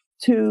tethered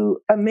to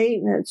a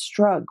maintenance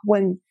drug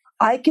when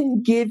I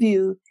can give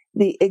you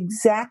the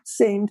exact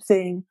same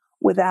thing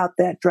without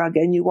that drug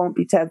and you won't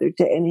be tethered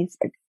to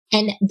anything?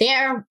 And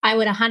there, I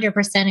would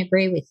 100%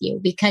 agree with you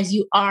because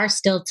you are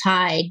still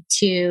tied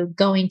to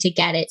going to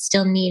get it,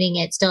 still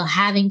needing it, still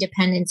having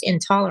dependence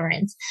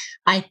intolerance.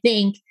 I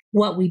think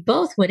what we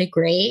both would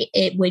agree,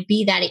 it would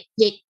be that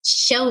it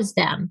shows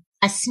them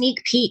a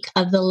sneak peek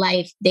of the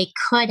life they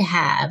could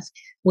have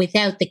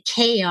without the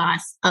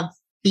chaos of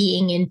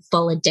being in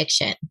full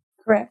addiction.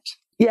 Correct.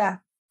 Yeah.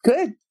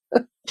 Good.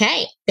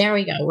 Okay. There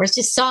we go. We're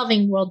just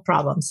solving world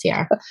problems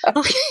here.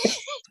 Okay.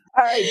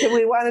 All right. Do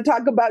we want to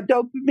talk about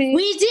dopamine?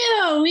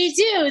 We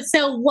do.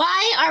 So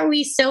why are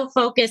we so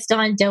focused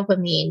on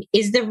dopamine?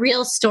 Is the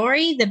real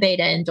story the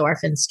beta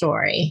endorphin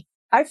story?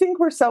 I think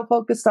we're so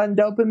focused on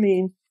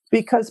dopamine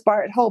because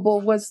Bart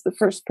Hobel was the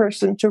first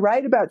person to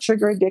write about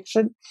sugar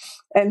addiction.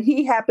 And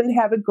he happened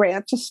to have a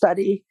grant to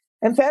study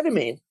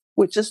amphetamine,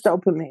 which is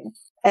dopamine.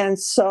 And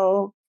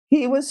so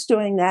he was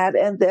doing that.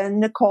 And then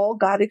Nicole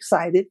got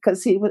excited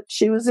because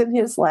she was in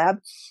his lab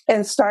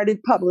and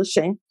started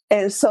publishing.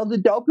 And so the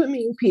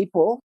dopamine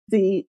people,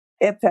 the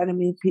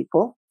amphetamine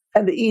people,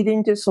 and the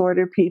eating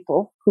disorder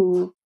people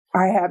who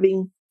are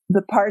having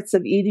the parts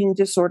of eating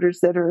disorders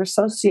that are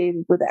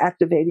associated with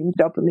activating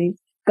dopamine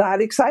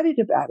got excited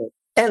about it.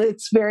 And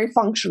it's very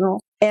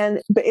functional.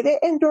 And beta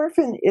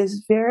endorphin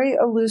is very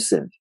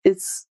elusive.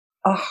 It's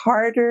a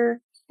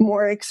harder,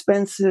 more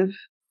expensive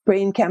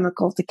brain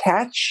chemical to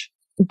catch.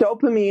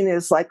 Dopamine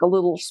is like a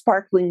little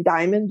sparkling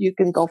diamond. You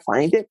can go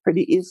find it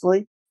pretty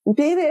easily.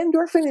 Beta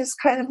endorphin is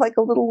kind of like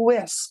a little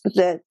wisp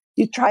that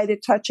you try to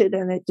touch it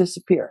and it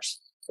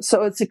disappears.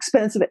 So it's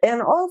expensive.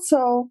 And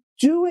also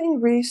doing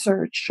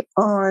research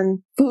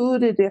on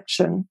food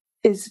addiction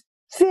is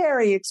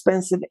very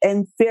expensive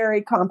and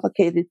very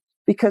complicated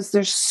because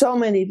there's so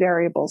many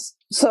variables.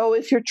 So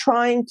if you're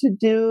trying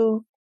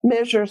to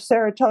measure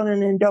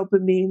serotonin and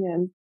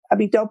dopamine,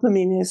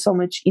 dopamine is so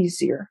much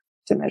easier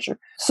to measure.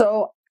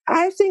 So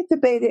I think the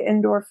beta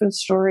endorphin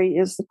story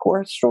is the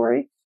core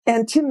story.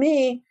 And to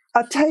me,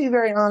 I'll tell you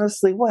very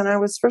honestly, when I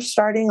was first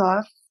starting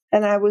off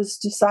and I was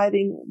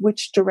deciding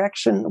which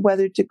direction,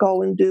 whether to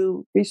go and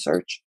do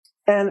research,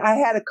 and I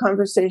had a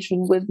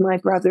conversation with my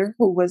brother,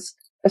 who was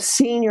a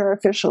senior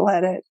official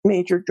at a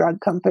major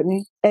drug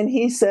company. And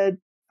he said,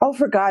 "Oh,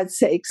 for God's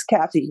sakes,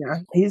 Kathy,"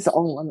 now he's the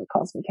only one that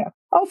calls me Kathy.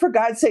 "Oh, for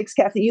God's sakes,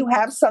 Kathy, you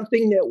have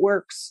something that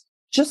works.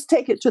 Just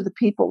take it to the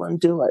people and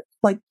do it.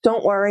 Like,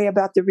 don't worry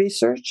about the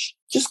research.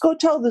 Just go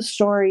tell the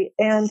story."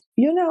 And,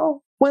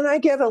 when I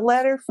get a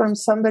letter from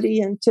somebody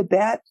in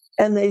Tibet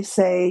and they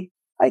say,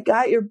 "I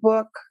got your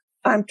book.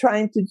 I'm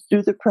trying to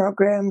do the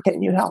program.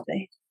 Can you help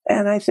me?"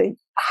 And I think,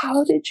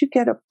 how did you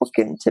get a book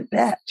in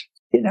Tibet?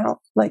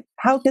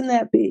 How can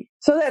that be?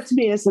 So that to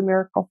me is a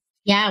miracle.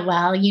 Yeah,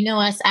 well,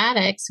 us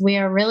addicts, we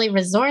are really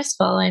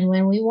resourceful. And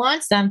when we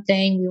want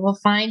something, we will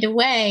find a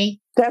way.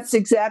 That's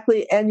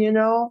exactly. And,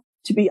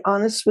 to be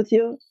honest with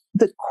you,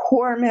 the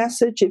core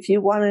message, if you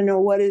want to know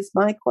what is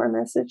my core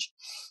message,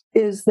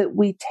 is that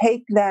we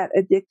take that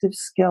addictive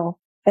skill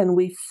and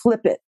we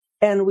flip it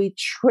and we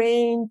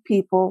train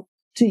people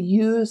to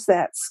use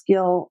that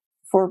skill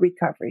for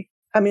recovery.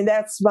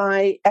 That's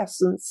my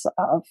essence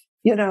of,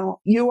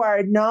 you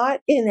are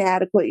not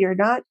inadequate. You're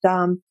not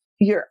dumb.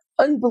 You're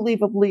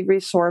unbelievably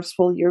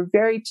resourceful. You're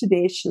very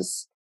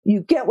tenacious.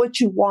 You get what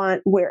you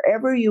want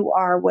wherever you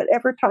are,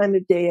 whatever time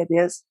of day it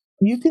is.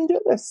 You can do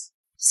this.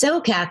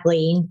 So,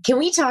 Kathleen, can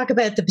we talk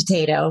about the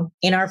potato?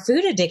 In our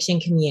food addiction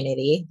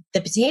community,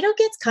 the potato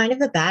gets kind of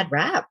a bad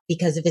rap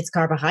because of its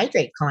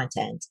carbohydrate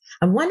content.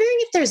 I'm wondering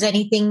if there's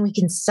anything we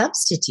can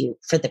substitute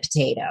for the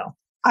potato.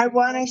 I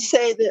want to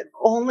say that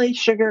only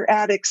sugar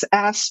addicts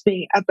ask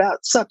me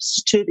about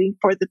substituting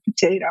for the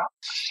potato.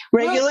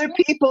 Regular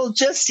people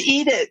just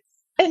eat it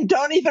and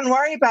don't even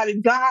worry about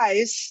it.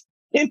 Guys,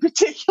 in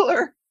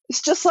particular,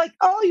 it's just like,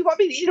 "Oh, you want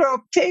me to eat a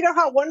potato?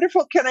 How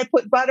wonderful. Can I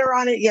put butter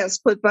on it?" Yes,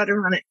 put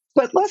butter on it.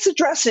 But let's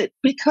address it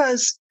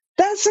because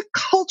that's a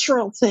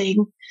cultural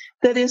thing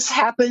that has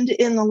happened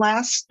in the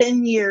last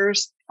 10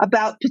 years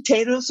about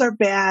potatoes are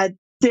bad.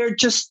 They're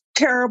just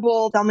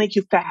terrible. They'll make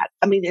you fat.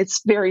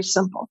 It's very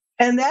simple.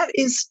 And that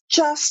is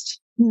just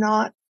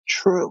not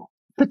true.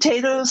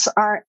 Potatoes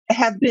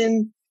have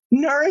been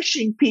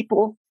nourishing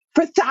people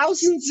for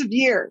thousands of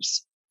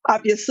years.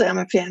 Obviously, I'm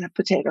a fan of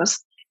potatoes.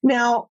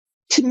 Now,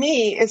 to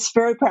me, it's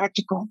very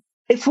practical.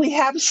 If we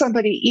have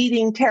somebody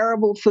eating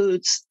terrible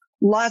foods,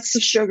 lots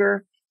of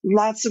sugar,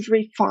 lots of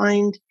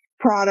refined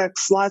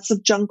products, lots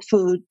of junk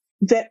food,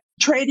 that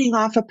trading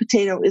off a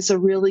potato is a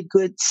really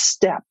good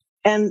step.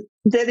 And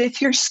that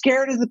if you're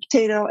scared of the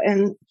potato,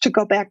 and to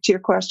go back to your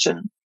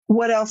question,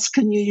 what else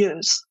can you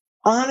use?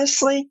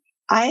 Honestly,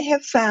 I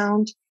have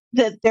found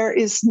that there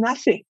is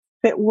nothing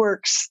that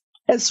works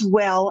as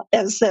well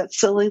as that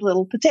silly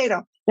little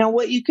potato. Now,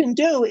 what you can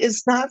do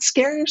is not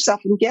scare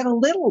yourself and get a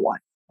little one,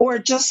 or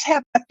just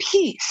have a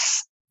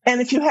piece. And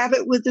if you have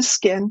it with the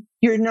skin,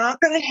 you're not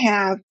going to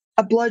have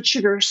a blood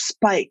sugar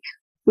spike,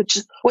 which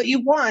is what you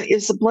want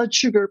is a blood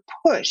sugar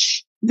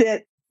push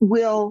that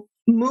will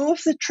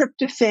move the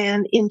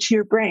tryptophan into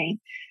your brain.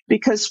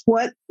 Because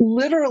what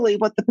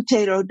the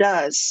potato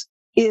does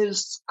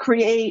is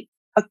create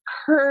a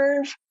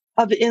curve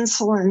of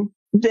insulin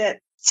that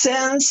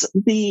sends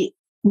the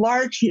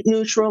large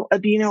neutral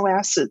amino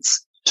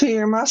acids to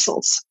your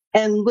muscles.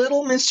 And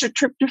little Mr.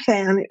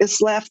 Tryptophan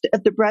is left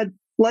at the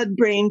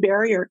blood-brain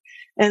barrier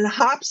and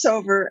hops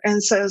over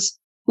and says,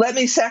 "Let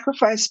me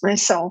sacrifice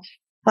myself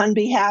on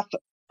behalf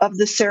of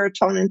the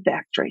serotonin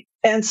factory."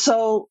 And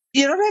so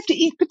you don't have to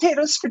eat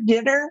potatoes for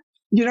dinner.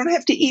 You don't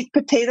have to eat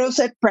potatoes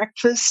at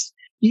breakfast.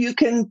 You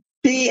can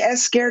be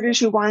as scared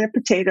as you want a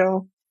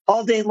potato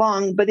all day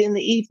long, but in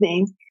the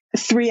evening,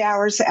 3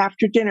 hours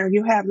after dinner,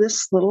 you have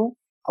this a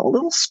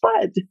little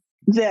spud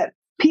that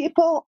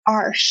people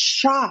are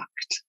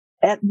shocked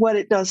at what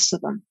it does to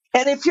them.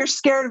 And if you're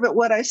scared of it,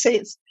 what I say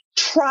is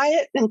try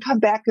it and come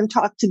back and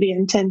talk to me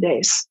in 10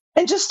 days.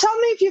 And just tell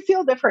me if you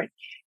feel different.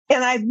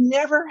 And I've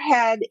never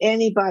had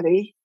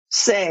anybody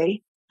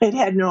say it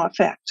had no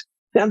effect.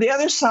 Now, the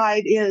other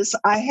side is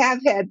I have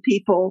had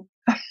people,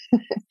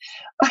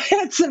 I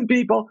had some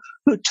people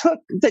who took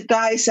the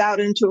guys out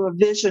into a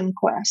vision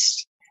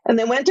quest. And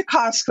they went to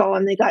Costco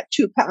and they got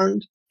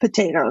 2-pound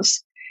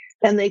potatoes.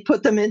 And they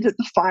put them into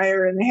the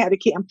fire and they had a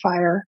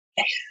campfire.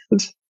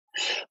 And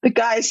the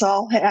guys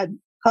all had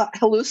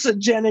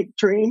hallucinogenic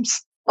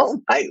dreams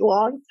all night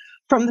long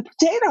from the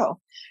potato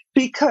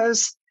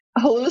because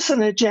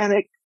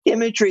hallucinogenic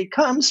imagery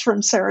comes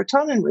from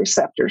serotonin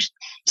receptors.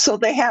 So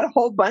they had a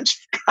whole bunch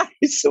of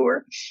guys who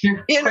were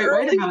in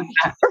early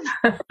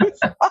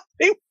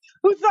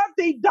who thought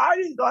they died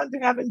and gone to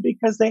heaven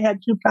because they had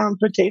 2-pound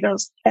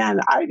potatoes.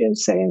 And I didn't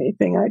say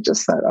anything. I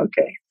just thought,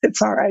 okay,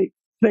 it's all right.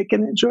 They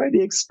can enjoy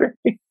the experience.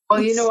 Well,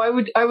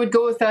 I would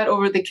go with that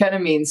over the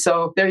ketamine.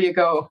 So there you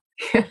go.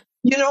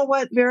 You know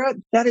what, Vera?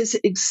 That is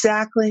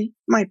exactly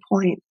my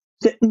point.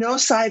 That no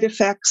side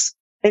effects.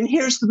 And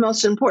here's the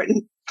most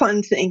important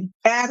fun thing.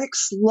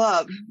 Addicts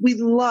we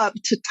love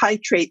to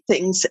titrate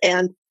things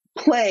and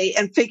play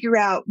and figure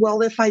out,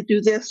 well, if I do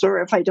this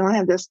or if I don't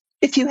have this.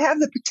 If you have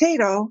the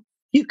potato,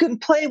 you can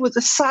play with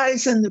the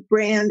size and the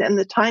brand and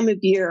the time of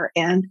year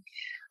and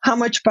how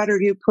much butter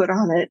you put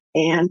on it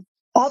and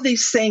all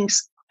these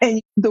things. And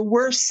the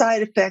worst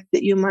side effect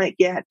that you might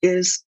get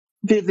is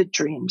vivid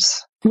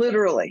dreams,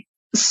 literally.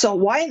 So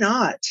why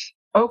not?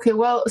 Okay,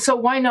 well, so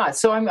why not?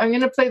 So I'm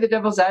going to play the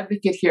devil's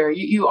advocate here.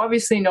 You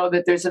obviously know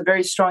that there's a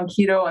very strong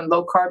keto and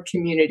low carb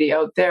community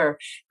out there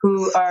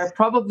who are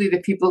probably the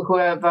people who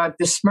have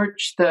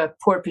besmirched the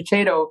poor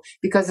potato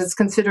because it's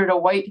considered a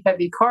white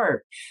heavy carb.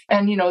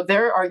 And,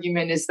 their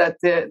argument is that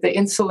the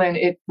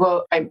insulin,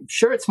 I'm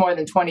sure it's more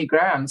than 20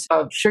 grams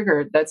of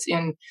sugar that's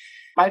in.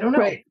 I don't know.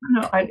 Right.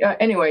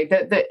 Anyway,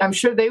 I'm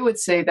sure they would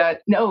say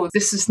that, no,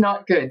 this is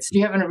not good. So do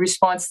you have a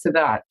response to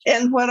that?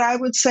 And what I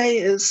would say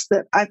is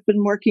that I've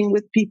been working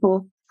with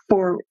people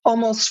for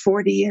almost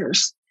 40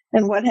 years.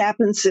 And what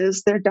happens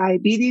is their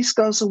diabetes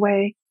goes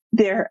away,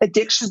 their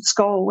addictions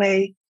go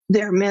away,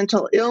 their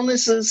mental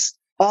illnesses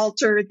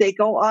alter, they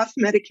go off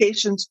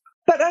medications.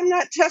 But I'm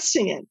not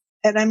testing it,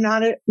 and I'm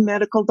not a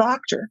medical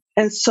doctor.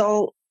 And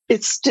so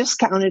it's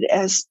discounted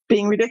as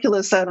being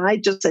ridiculous. And I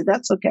just say,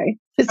 that's okay.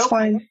 It's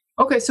fine.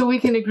 Okay, so we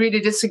can agree to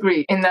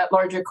disagree in that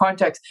larger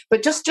context.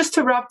 But just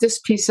to wrap this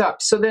piece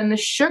up, so then the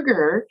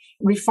sugar,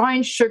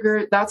 refined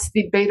sugar, that's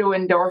the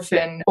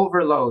beta-endorphin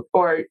overload,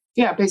 or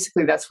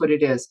basically that's what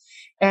it is.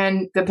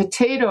 And the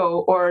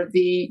potato or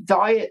the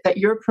diet that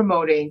you're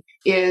promoting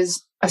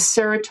is a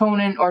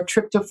serotonin or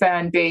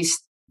tryptophan-based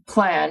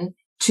plan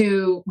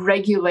to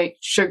regulate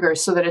sugar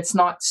so that it's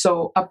not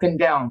so up and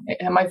down.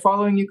 Am I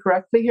following you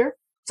correctly here?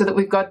 So that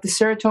we've got the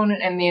serotonin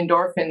and the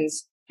endorphins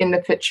in the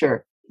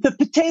picture. The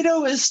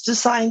potato is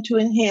designed to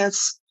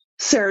enhance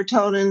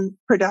serotonin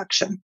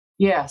production.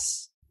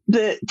 Yes.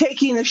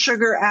 Taking the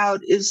sugar out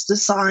is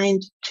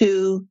designed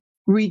to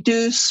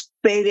reduce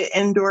beta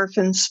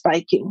endorphin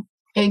spiking.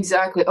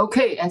 Exactly.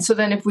 Okay. And so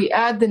then if we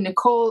add the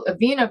Nicole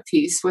Avena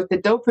piece with the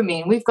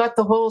dopamine, we've got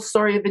the whole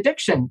story of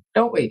addiction,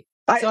 don't we?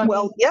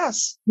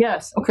 Yes.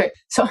 Yes. Okay.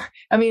 So,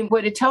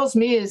 what it tells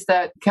me is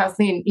that,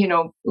 Kathleen,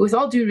 with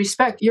all due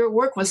respect, your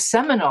work was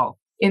seminal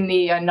in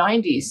the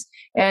 90s.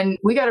 And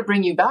we got to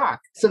bring you back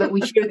so that we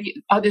hear the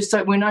other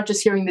side. We're not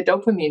just hearing the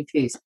dopamine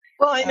piece.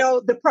 Well, I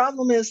know the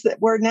problem is that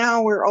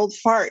we're old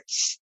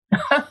farts.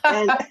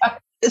 And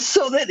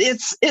so that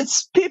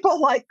it's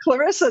people like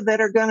Clarissa that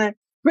are going to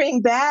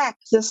bring back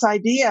this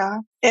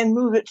idea and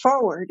move it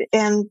forward.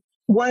 And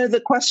one of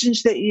the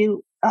questions that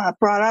you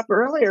brought up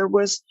earlier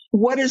was,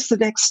 what is the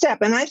next step?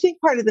 And I think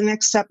part of the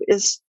next step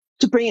is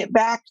to bring it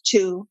back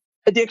to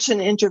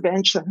addiction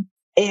intervention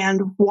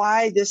and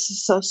why this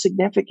is so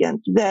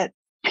significant that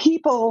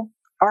people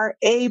are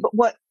able,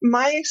 what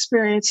my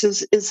experience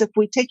is if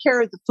we take care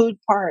of the food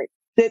part,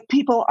 that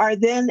people are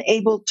then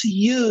able to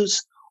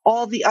use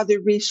all the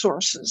other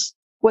resources,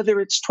 whether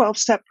it's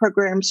 12-step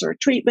programs or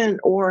treatment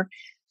or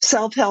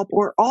self-help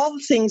or all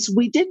the things.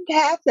 We didn't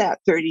have that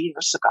 30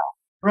 years ago.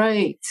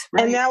 Right.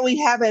 And now we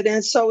have it.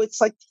 And so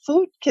it's like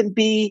food can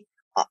be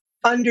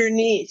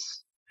underneath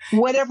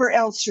whatever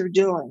else you're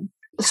doing.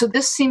 So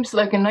this seems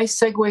like a nice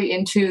segue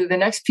into the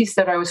next piece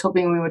that I was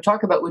hoping we would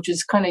talk about, which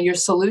is kind of your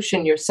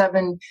solution, your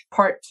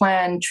 7-part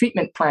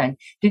treatment plan.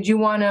 Did you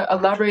want to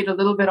elaborate a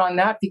little bit on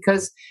that?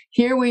 Because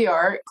here we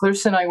are,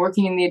 Clarissa and I,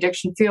 working in the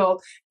addiction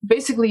field,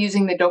 basically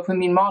using the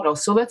dopamine model.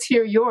 So let's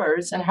hear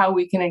yours and how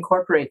we can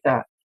incorporate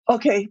that.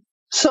 Okay.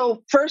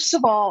 So first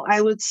of all,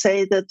 I would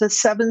say that the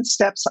 7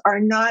 steps are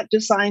not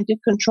designed to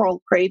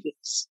control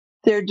cravings.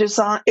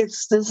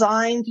 It's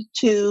designed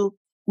to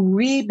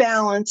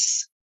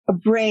rebalance a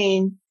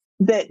brain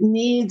that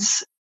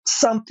needs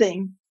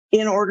something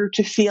in order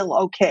to feel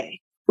okay,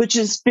 which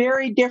is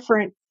very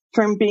different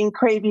from being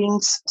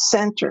cravings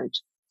centered.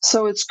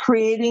 So it's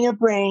creating a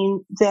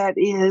brain that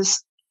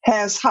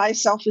has high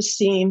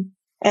self-esteem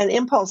and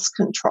impulse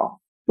control,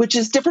 which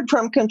is different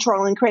from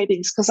controlling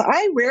cravings, because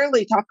I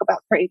rarely talk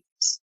about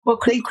cravings. Well,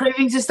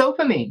 cravings is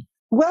dopamine.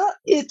 Well,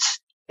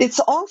 it's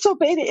also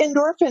beta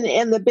endorphin,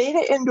 and the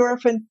beta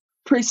endorphin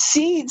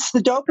precedes the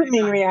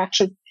dopamine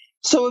reaction.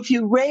 So if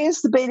you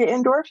raise the beta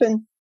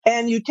endorphin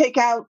and you take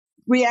out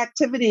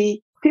reactivity,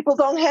 people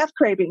don't have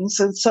cravings,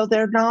 and so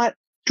they're not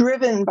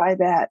driven by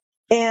that.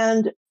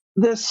 And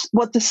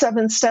what the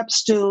 7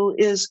 steps do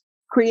is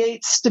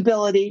create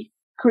stability,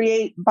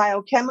 create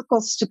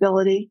biochemical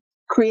stability,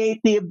 create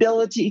the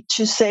ability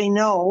to say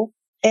no,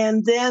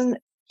 and then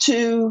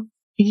to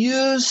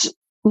use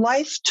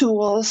life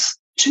tools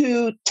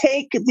to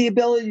take the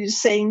ability to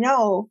say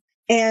no.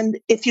 And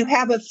if you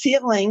have a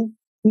feeling,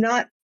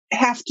 not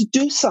have to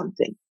do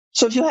something.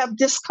 So if you have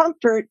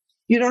discomfort,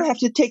 you don't have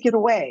to take it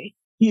away.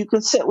 You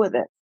can sit with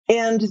it.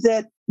 And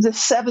that the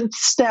 7th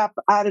step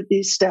out of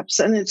these steps,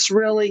 and it's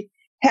really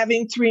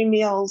having 3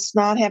 meals,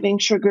 not having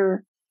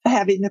sugar,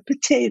 having a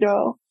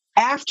potato.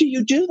 After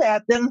you do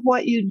that, then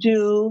what you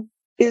do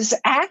is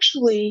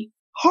actually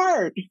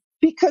hard,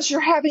 because you're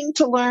having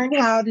to learn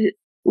how to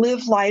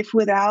live life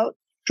without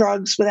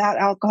drugs, without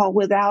alcohol,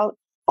 without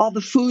all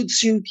the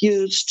foods you've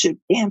used to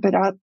amp it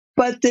up,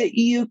 but that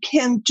you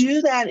can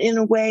do that in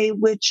a way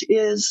which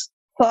is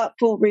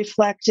thoughtful,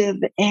 reflective,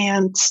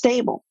 and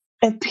stable.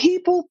 And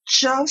people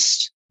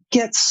just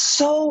get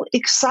so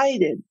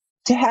excited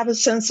to have a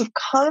sense of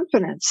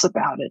confidence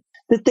about it,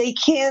 that they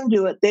can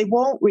do it. They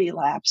won't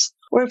relapse.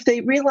 Or if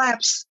they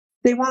relapse,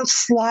 they won't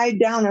slide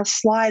down a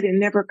slide and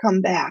never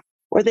come back.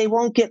 Or they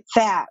won't get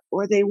fat.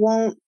 Or they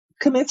won't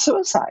commit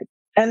suicide.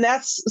 And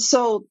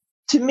so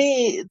to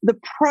me, the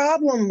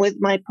problem with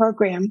my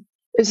program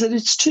is that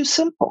it's too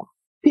simple.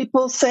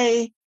 People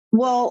say,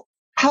 well,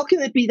 how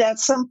can it be that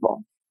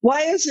simple?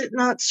 Why is it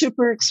not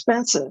super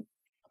expensive?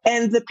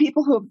 And the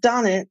people who have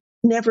done it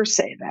never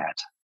say that,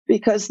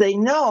 because they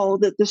know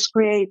that this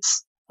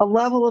creates a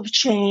level of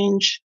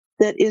change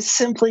that is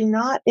simply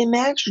not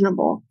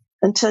imaginable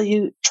until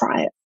you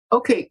try it.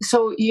 Okay,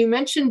 so you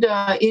mentioned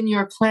in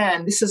your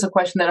plan, this is a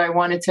question that I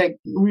wanted to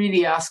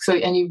really ask. So,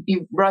 and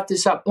you brought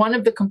this up. One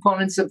of the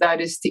components of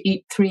that is to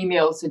eat 3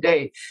 meals a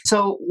day.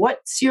 So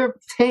what's your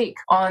take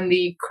on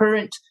the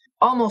current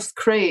almost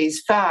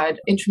craze, fad,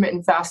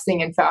 intermittent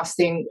fasting and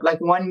fasting like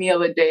 1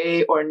 meal a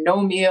day or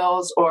no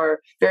meals or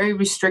very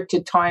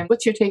restricted time?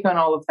 What's your take on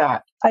all of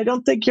that? I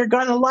don't think you're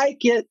going to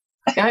like it.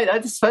 Yeah,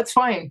 that's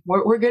fine.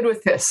 We're good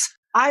with this.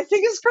 I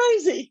think it's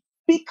crazy,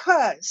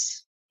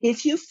 because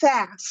if you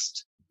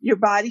fast, your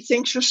body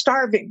thinks you're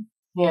starving.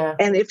 Yeah.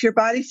 And if your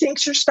body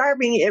thinks you're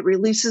starving, it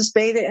releases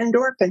beta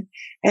endorphin.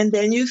 And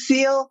then you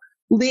feel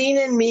lean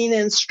and mean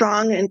and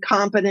strong and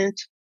competent,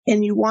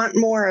 and you want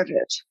more of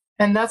it.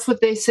 And that's what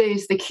they say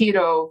is the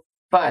keto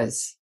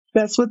buzz.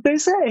 That's what they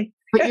say.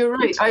 But you're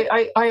right.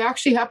 I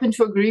actually happen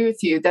to agree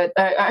with you that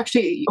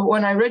actually,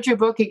 when I read your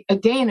book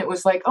again, it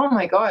was like, oh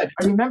my God,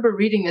 I remember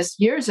reading this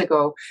years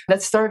ago,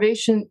 that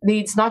starvation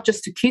leads not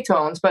just to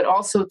ketones, but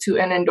also to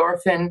an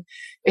endorphin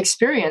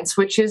experience,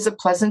 which is a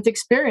pleasant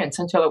experience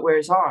until it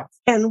wears off.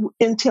 And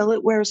until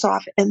it wears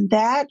off. And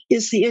that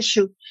is the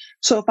issue.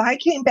 So if I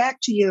came back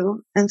to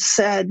you and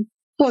said,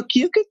 look,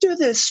 you could do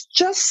this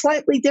just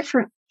slightly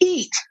different.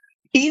 Eat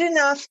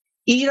enough,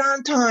 eat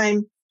on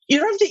time. You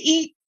don't have to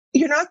eat.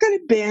 You're not going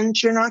to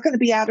binge. You're not going to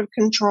be out of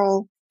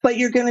control, but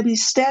you're going to be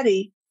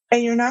steady,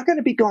 and you're not going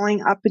to be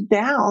going up and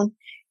down.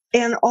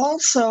 And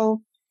also,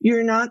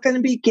 you're not going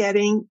to be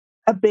getting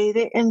a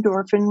beta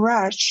endorphin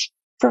rush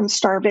from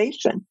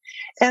starvation.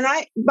 And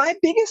my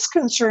biggest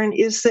concern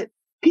is that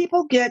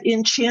people get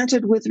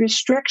enchanted with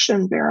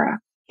restriction, Vera,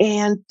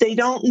 and they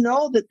don't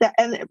know that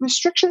and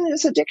restriction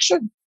is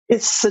addiction.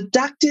 It's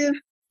seductive.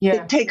 Yeah.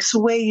 It takes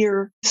away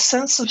your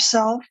sense of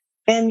self,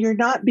 and you're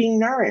not being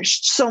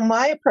nourished. So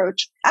my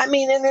approach, and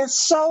it's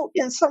so,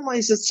 in some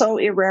ways, it's so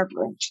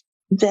irreverent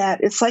that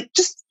it's like,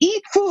 just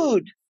eat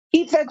food,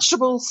 eat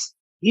vegetables.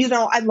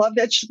 I love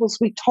vegetables.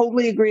 We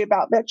totally agree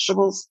about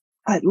vegetables.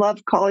 I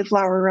love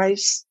cauliflower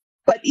rice,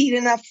 but eat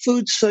enough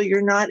food so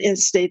you're not in a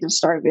state of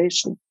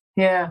starvation.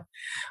 Yeah.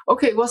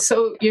 Okay. Well,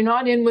 so you're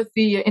not in with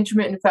the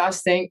intermittent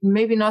fasting,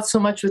 maybe not so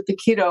much with the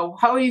keto.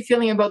 How are you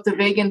feeling about the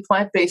vegan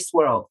plant-based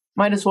world?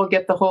 Might as well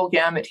get the whole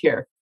gamut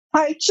here.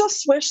 I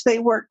just wish they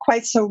weren't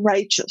quite so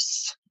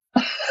righteous.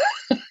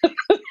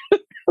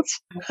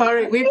 All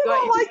right, we've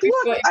got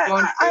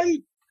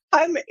you.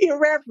 I'm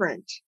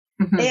irreverent.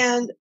 Mm-hmm.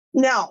 And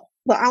now,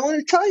 I want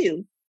to tell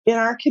you, in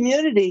our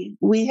community,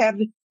 we have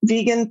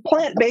vegan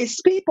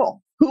plant-based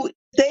people who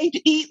they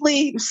eat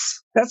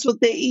leaves. That's what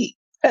they eat.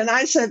 And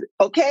I said,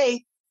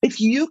 okay,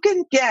 if you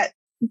can get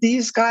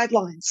these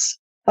guidelines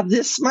of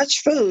this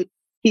much food,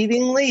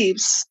 eating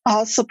leaves,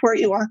 I'll support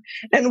you on.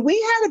 And we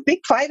had a big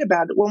fight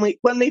about it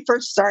when they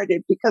first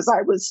started, because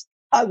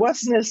I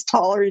wasn't as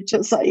tolerant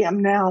as I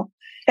am now.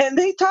 And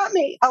they taught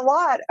me a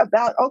lot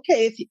about,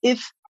 okay,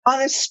 if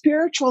on a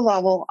spiritual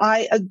level,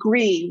 I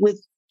agree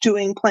with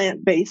doing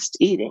plant-based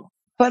eating,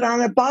 but on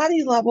a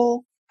body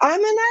level, I'm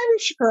an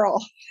Irish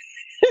girl.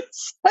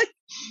 It's like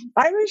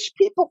Irish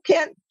people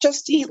can't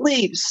just eat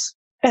leaves.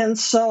 And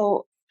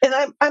so, and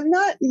I'm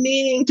not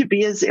meaning to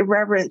be as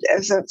irreverent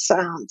as that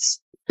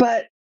sounds,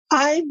 but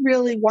I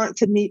really want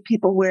to meet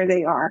people where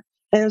they are.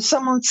 And if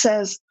someone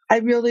says, I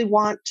really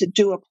want to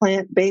do a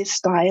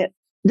plant-based diet,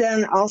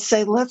 then I'll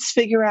say, let's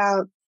figure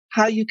out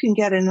how you can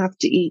get enough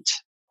to eat.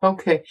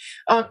 Okay.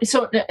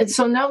 So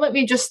now let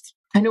me just,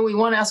 I know we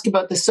want to ask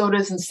about the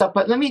sodas and stuff,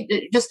 but let me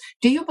just,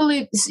 do you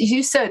believe,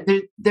 you said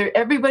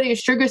everybody's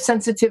sugar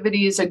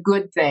sensitivity is a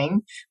good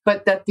thing,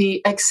 but that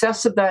the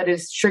excess of that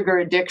is sugar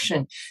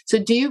addiction.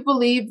 So do you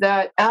believe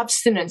that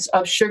abstinence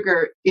of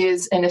sugar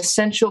is an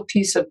essential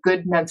piece of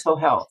good mental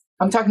health?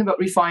 I'm talking about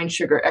refined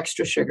sugar,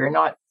 extra sugar,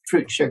 not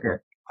fruit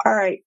sugar. All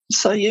right.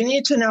 So you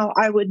need to know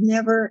I would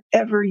never,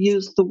 ever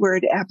use the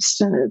word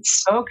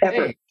abstinence. Okay.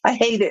 Ever. I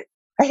hate it.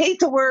 I hate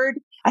the word.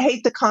 I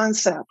hate the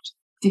concept.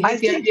 Do you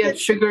hate the idea of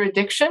sugar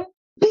addiction?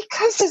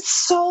 Because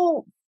it's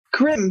so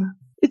grim.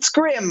 It's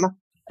grim.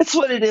 That's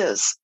what it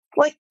is.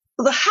 Like,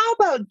 how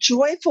about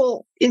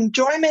joyful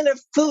enjoyment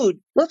of food?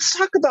 Let's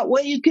talk about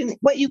what you can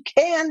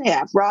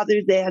have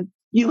rather than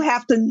you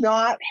have to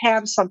not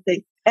have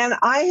something. And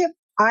I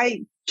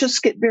get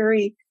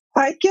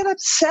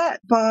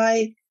upset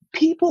by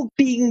people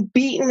being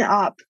beaten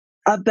up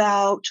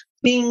about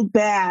being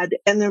bad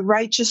and the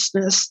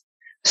righteousness.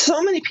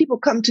 So many people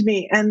come to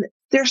me and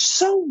they're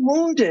so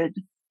wounded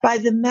by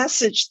the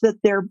message that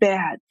they're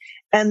bad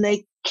and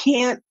they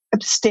can't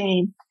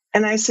abstain.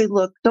 And I say,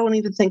 look, don't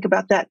even think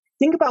about that.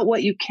 Think about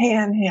what you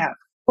can have.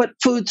 What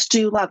foods do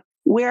you love?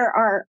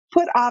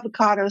 Put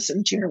avocados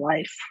into your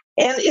life.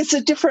 And it's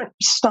a different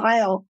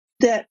style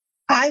that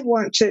I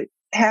want to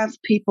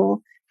have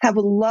people have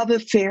a love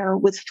affair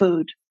with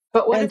food.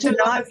 But what if their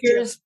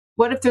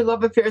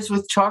love affairs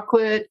with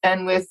chocolate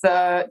and with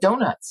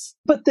donuts?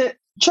 But the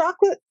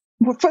chocolate,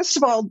 well, first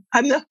of all,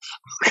 we'll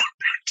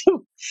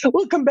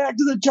come back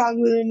to the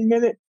chocolate in a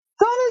minute.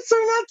 Donuts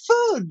are not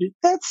food.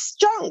 That's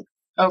junk.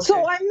 Okay. So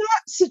I'm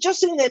not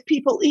suggesting that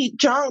people eat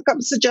junk.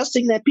 I'm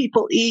suggesting that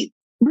people eat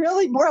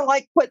really more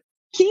like what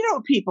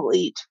keto people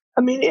eat.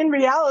 I mean, in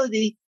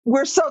reality,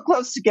 we're so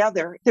close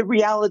together. The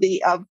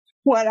reality of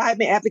what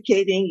I'm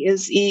advocating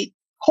is eat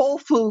whole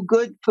food,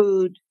 good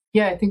food.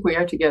 Yeah, I think we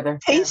are together.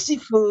 Tasty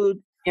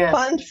food,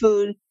 fun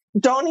food.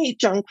 Don't eat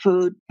junk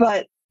food,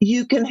 but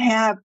you can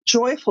have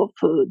joyful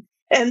food.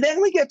 And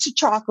then we get to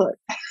chocolate.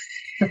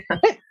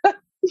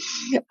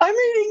 I'm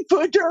reading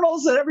food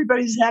journals and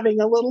everybody's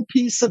having a little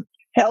piece of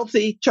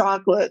healthy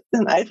chocolate.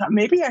 And I thought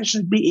maybe I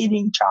should be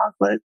eating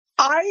chocolate.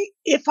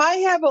 If I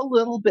have a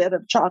little bit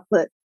of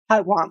chocolate,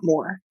 I want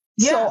more.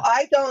 Yeah. So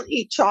I don't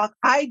eat chocolate.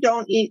 I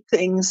don't eat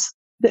things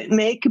that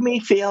make me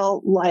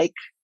feel like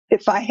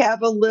if I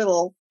have a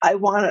little, I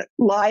want to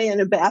lie in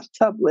a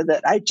bathtub with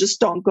it. I just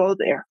don't go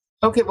there.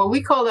 Okay, well,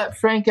 we call that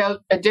frank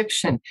out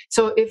addiction.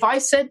 So if I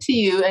said to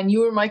you, and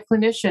you were my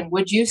clinician,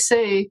 would you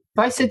say, if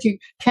I said to you,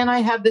 can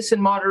I have this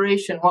in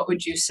moderation? What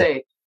would you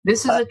say?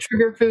 This is a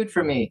trigger food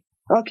for me.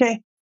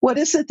 Okay. What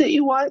is it that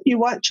you want? You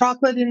want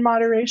chocolate in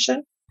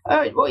moderation?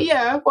 Or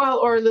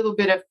a little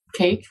bit of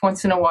cake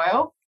once in a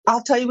while.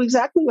 I'll tell you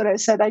exactly what I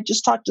said. I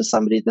just talked to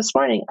somebody this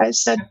morning. I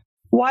said,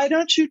 why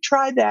don't you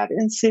try that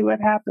and see what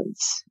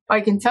happens?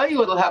 I can tell you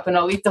what'll happen.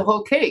 I'll eat the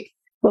whole cake.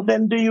 Well,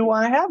 then do you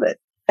want to have it?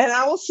 And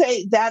I will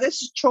say that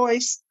is a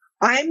choice.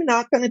 I'm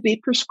not going to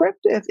be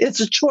prescriptive. It's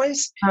a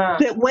choice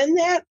that when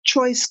that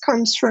choice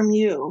comes from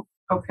you,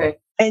 okay,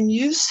 and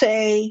you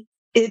say,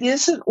 it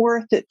isn't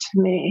worth it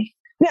to me.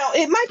 Now,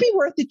 it might be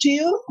worth it to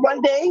you.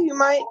 One day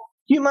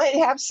you might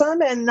have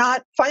some and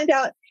not find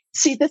out.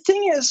 See, the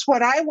thing is,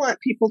 what I want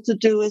people to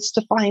do is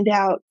to find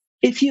out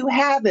if you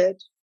have it,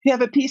 if you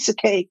have a piece of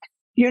cake,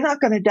 you're not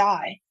going to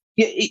die.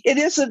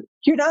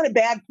 You're not a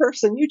bad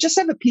person. You just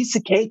have a piece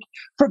of cake.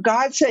 For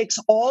God's sakes,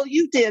 all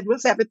you did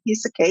was have a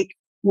piece of cake.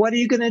 What are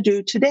you going to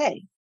do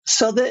today?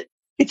 So that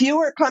if you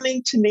were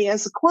coming to me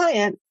as a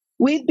client,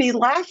 we'd be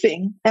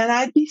laughing and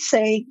I'd be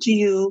saying to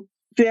you,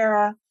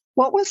 Vera,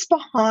 what was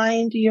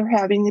behind your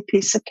having a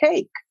piece of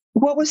cake?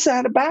 What was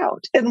that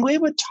about? And we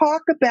would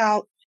talk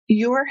about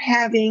your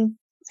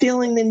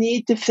feeling the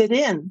need to fit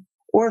in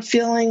or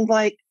feeling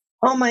like,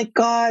 oh my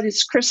God,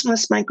 it's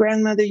Christmas. My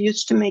grandmother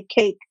used to make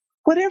cake,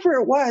 whatever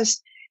it was.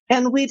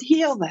 And we'd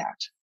heal that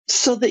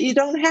so that you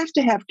don't have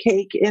to have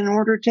cake in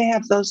order to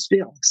have those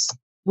feelings.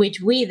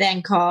 Which we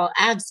then call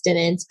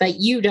abstinence, but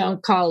you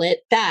don't call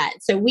it that.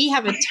 So we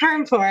have a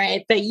term for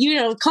it, but you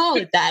don't call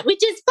it that,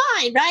 which is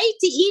fine, right?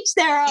 To each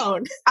their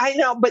own. I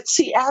know, but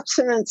see,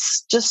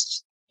 abstinence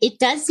just... It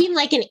does seem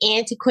like an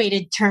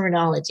antiquated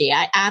terminology.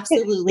 I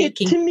absolutely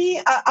can... To me,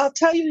 I'll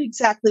tell you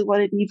exactly what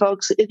it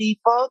evokes. It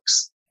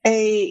evokes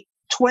a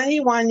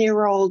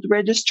 21-year-old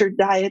registered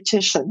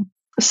dietitian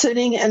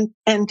sitting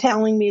and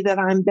telling me that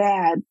I'm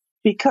bad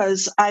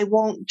because I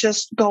won't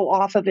just go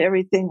off of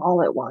everything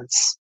all at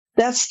once.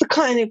 That's the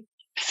kind of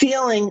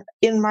feeling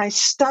in my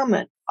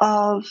stomach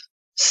of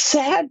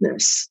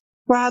sadness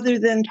rather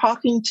than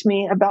talking to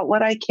me about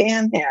what I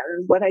can have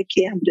and what I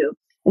can do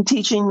and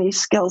teaching me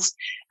skills.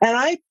 And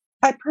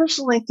I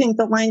personally think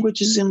the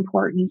language is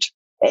important.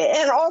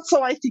 And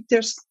also, I think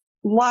there's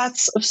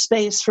lots of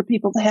space for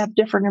people to have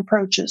different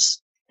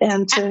approaches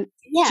and to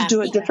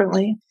do it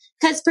differently.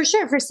 Because for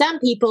sure, for some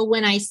people,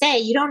 when I say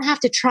you don't have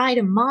to try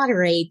to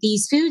moderate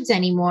these foods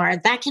anymore,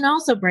 that can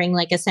also bring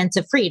like a sense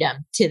of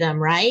freedom to them,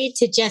 right?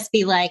 To just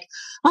be like,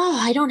 oh,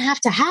 I don't have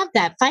to have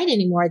that fight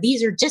anymore.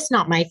 These are just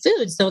not my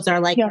foods. Those are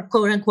like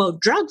quote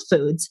unquote drug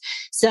foods.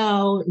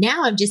 So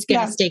now I'm just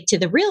going to stick to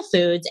the real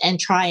foods and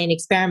try and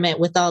experiment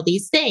with all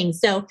these things.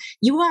 So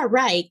you are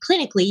right.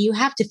 Clinically, you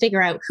have to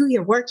figure out who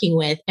you're working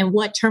with and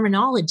what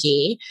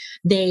terminology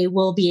they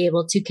will be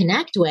able to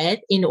connect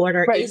with in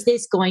order. Is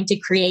this going to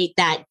create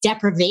that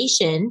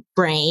deprivation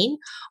brain,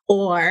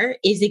 or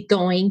is it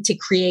going to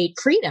create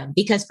freedom?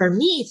 Because for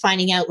me,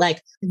 finding out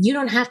like you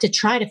don't have to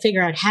try to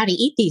figure out how to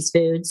eat these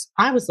foods,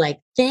 I was like,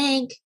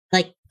 thank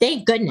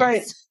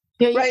goodness.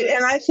 Right.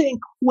 And I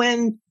think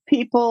when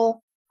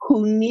people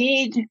who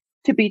need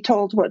to be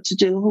told what to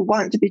do, who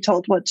want to be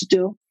told what to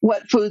do,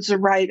 what foods are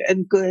right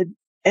and good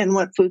and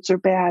what foods are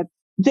bad,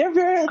 they're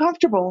very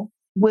uncomfortable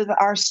with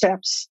our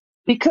steps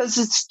because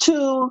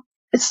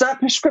it's not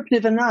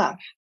prescriptive enough.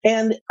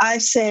 And I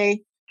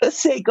say,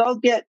 let's say, go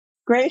get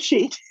Gray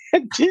Sheet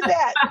and do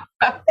that.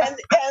 and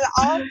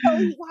I'll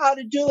tell you how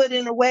to do it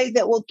in a way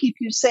that will keep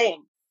you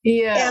sane.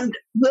 Yeah. And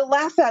we'll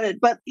laugh at it.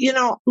 But,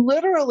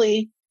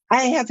 literally,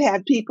 I have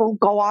had people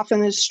go off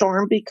in a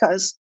storm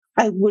because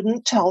I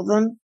wouldn't tell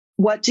them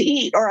what to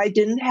eat, or I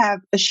didn't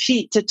have a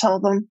sheet to tell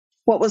them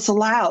what was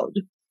allowed,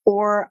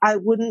 or I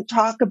wouldn't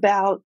talk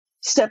about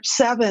step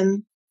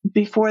 7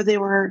 before they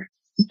were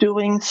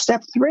doing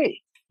step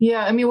 3.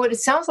 Yeah, I mean, what it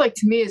sounds like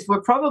to me is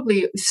we're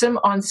probably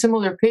on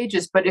similar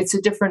pages, but it's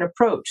a different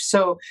approach.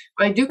 So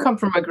I do come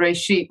from a Gray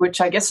Sheet,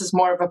 which I guess is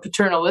more of a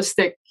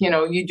paternalistic,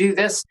 you do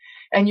this,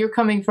 and you're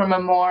coming from a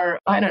more,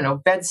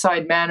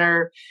 bedside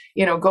manner,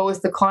 go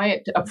with the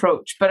client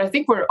approach. But I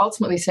think we're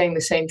ultimately saying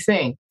the same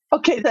thing.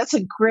 Okay,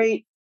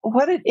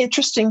 what an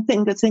interesting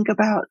thing to think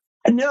about.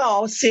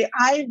 No, see,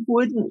 I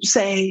wouldn't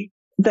say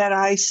that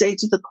I say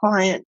to the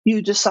client,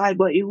 you decide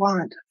what you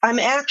want.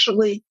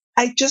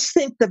 I just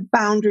think the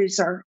boundaries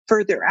are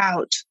further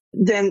out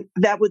than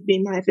that would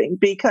be my thing,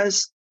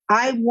 because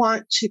I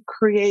want to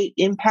create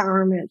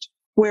empowerment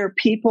where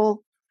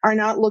people are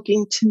not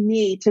looking to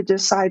me to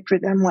decide for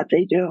them what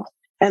they do.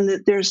 And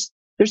that there's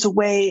a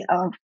way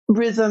of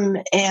rhythm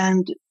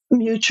and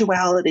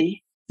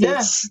mutuality.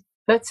 Yes,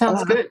 that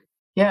sounds good.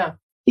 Yeah.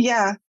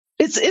 Yeah.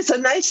 It's a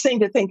nice thing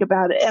to think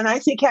about it. And I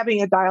think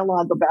having a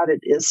dialogue about it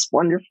is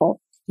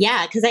wonderful.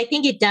 Yeah, because I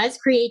think it does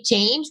create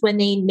change when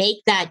they make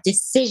that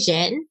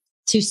decision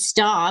to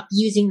stop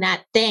using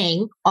that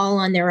thing all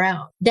on their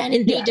own. Then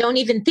they don't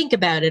even think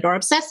about it or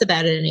obsess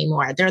about it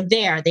anymore. They're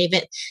there.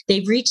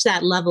 They've reached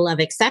that level of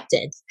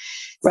acceptance.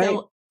 Right.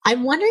 So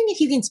I'm wondering if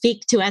you can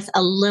speak to us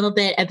a little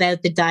bit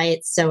about the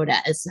diet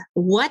sodas.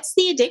 What's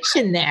the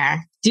addiction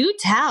there? Do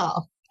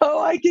tell.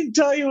 Oh, I can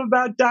tell you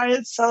about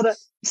diet soda.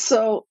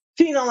 So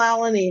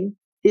phenylalanine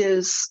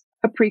is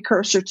a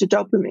precursor to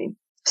dopamine.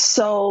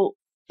 So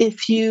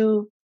if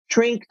you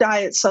drink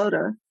diet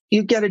soda,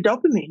 you get a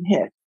dopamine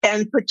hit.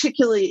 And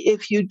particularly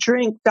if you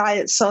drink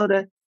diet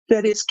soda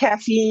that is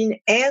caffeine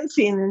and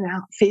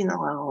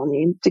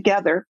phenylalanine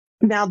together.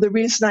 Now, the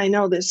reason I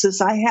know this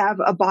is I have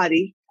a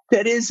body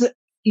that is,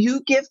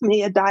 you give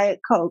me a Diet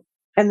Coke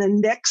and the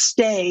next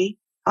day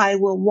I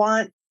will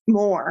want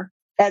more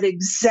at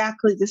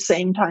exactly the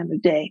same time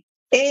of day.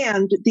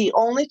 And the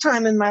only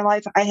time in my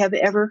life I have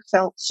ever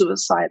felt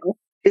suicidal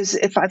is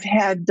if I've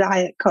had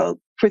Diet Coke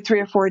for 3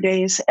 or 4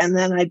 days and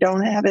then I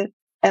don't have it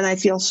and I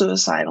feel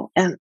suicidal.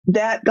 And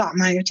that got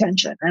my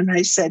attention. And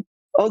I said,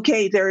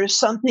 okay, there is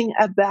something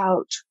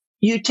about,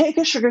 you take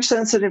a sugar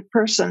sensitive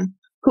person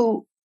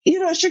who,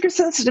 sugar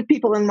sensitive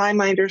people in my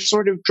mind are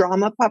sort of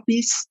drama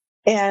puppies.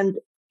 And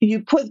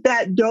you put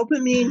that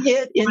dopamine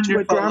hit into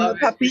a drama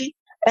puppy,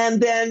 and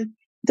then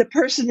the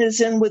person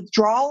is in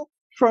withdrawal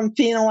from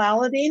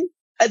phenylalanine.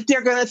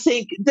 They're going to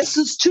think, this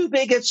is too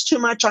big, it's too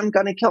much, I'm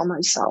going to kill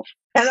myself.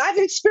 And I've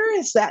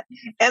experienced that.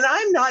 And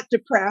I'm not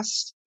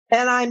depressed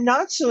and I'm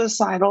not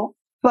suicidal,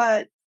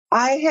 but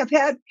I have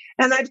had,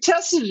 and I've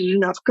tested it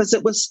enough because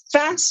it was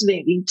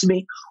fascinating to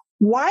me.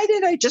 Why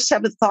did I just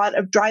have a thought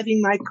of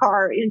driving my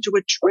car into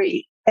a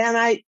tree?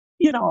 And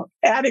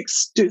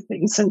addicts do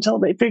things until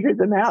they figure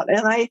them out.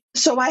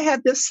 So I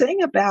had this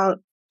thing about,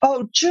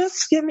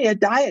 just give me a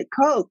Diet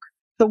Coke.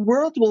 The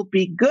world will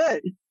be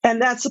good.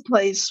 And that's a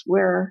place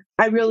where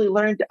I really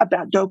learned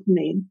about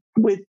dopamine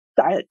with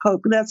Diet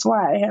Coke. That's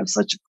why I have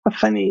such a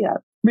funny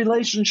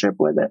relationship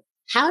with it.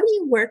 How do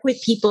you work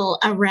with people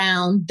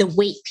around the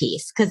weight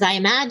piece? Because I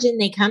imagine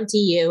they come to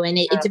you and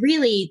it's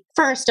really,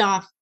 first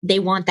off, they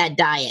want that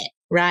diet,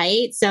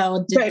 right?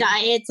 So the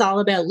diet's all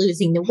about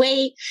losing the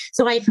weight.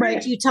 So I've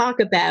heard you talk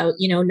about,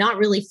 not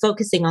really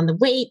focusing on the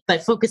weight,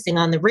 but focusing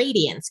on the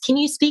radiance. Can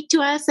you speak to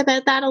us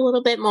about that a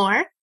little bit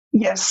more?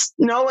 Yes.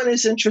 No one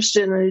is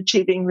interested in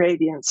achieving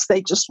radiance.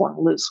 They just want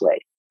to lose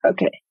weight.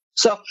 Okay.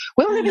 So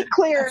we want to be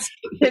clear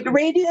that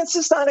radiance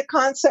is not a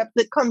concept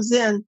that comes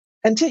in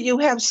until you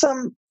have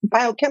some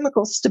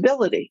biochemical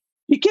stability.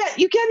 You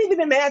can't even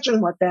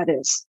imagine what that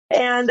is.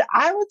 And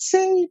I would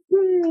say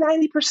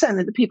 90%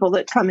 of the people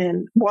that come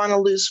in want to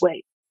lose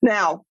weight.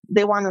 Now,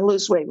 they want to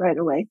lose weight right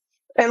away.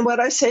 And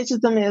what I say to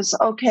them is,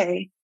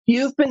 okay,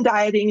 you've been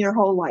dieting your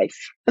whole life.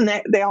 And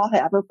they all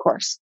have, of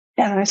course.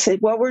 And I say,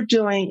 what we're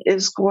doing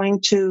is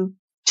going to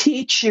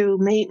teach you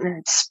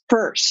maintenance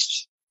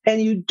first.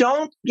 And you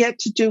don't get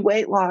to do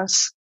weight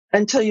loss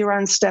until you're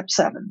on step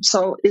 7.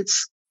 So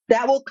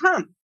that will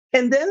come.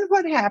 And then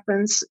what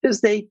happens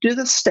is they do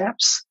the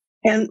steps,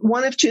 and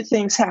one of two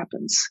things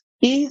happens.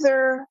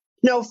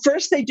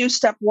 First they do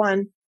step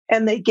 1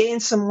 and they gain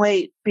some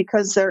weight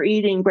because they're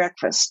eating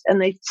breakfast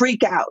and they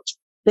freak out.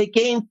 They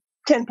gain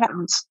 10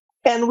 pounds.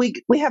 And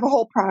we have a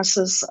whole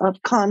process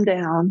of calm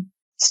down,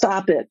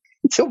 stop it,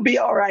 it'll be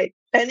all right.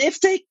 And if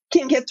they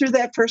can get through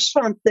that first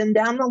hump, then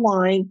down the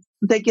line,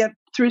 they get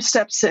through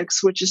step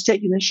 6, which is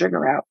taking the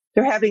sugar out.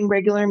 They're having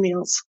regular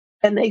meals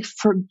and they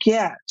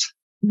forget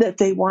that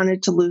they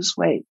wanted to lose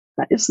weight.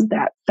 Isn't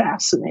that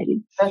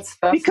fascinating? That's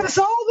fascinating. Because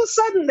all of a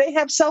sudden they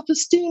have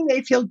self-esteem,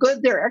 they feel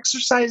good, they're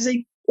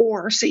exercising,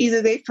 or so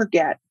either they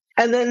forget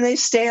and then they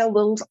stay a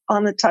little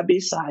on the tubby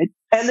side.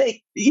 And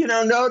they,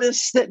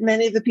 notice that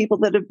many of the people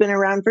that have been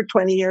around for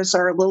 20 years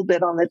are a little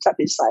bit on the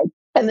tubby side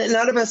and that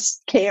none of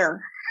us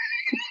care.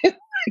 It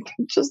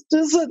just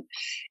isn't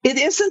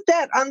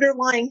that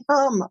underlying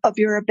hum of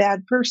you're a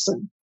bad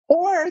person.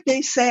 Or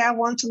they say, I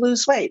want to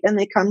lose weight. And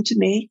they come to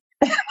me.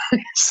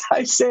 And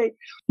I say,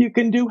 you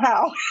can do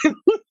how and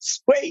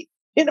lose weight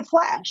in a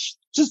flash.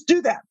 Just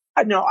do that.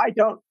 I know I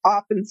don't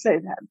often say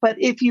that. But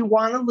if you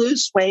want to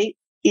lose weight,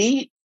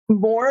 eat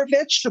more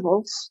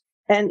vegetables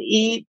and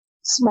eat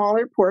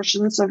smaller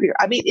portions of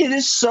it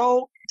is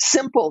so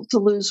simple to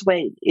lose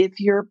weight if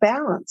you're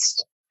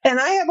balanced. And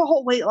I have a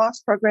whole weight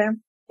loss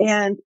program,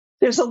 and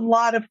there's a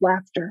lot of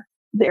laughter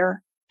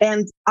there.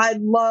 And I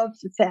love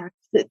the fact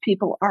that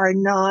people are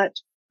not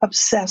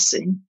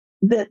obsessing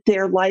that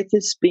their life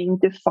is being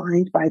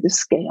defined by the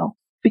scale,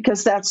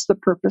 because that's the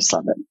purpose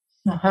of it.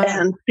 Uh-huh.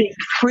 And being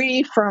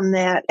free from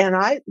that. And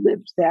I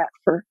lived that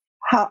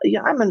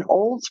I'm an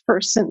old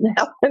person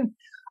now, and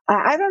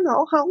I don't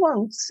know how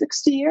long,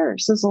 60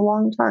 years is a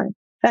long time.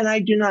 And I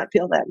do not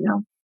feel that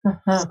now.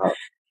 Uh-huh.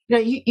 So,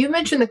 you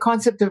mentioned the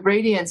concept of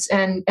radiance,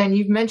 and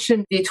you've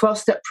mentioned the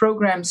 12-step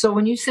program. So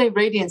when you say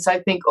radiance, I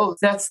think,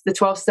 that's the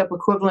 12-step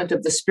equivalent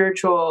of the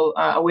spiritual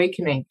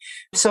awakening.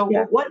 So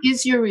What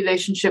is your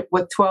relationship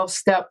with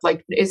 12-step?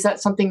 Like, is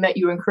that something that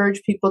you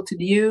encourage people to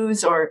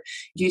use, or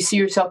do you see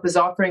yourself as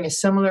offering a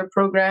similar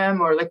program,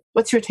 or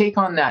what's your take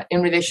on that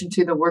in relation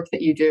to the work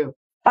that you do?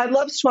 I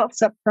love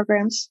 12-step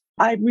programs.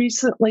 I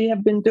recently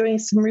have been doing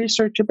some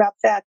research about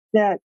that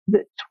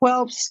the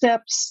 12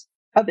 steps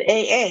of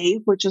AA,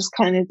 which is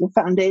kind of the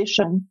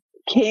foundation,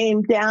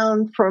 came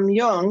down from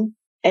Jung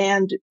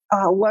and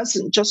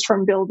wasn't just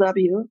from Bill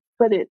W.,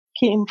 but it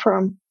came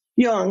from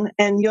Jung.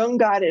 And Jung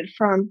got it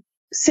from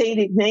St.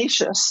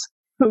 Ignatius,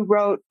 who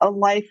wrote A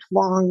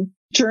Lifelong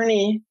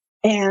Journey.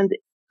 And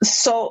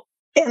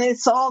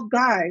it's all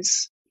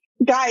guys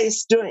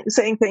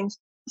saying things.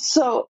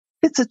 So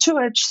it's a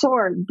two-edged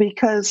sword,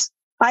 because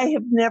I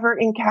have never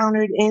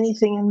encountered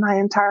anything in my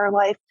entire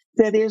life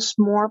that is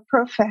more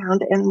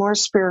profound and more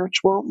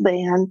spiritual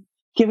than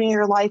giving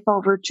your life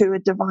over to a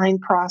divine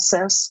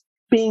process,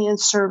 being in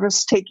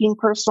service, taking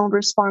personal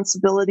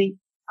responsibility,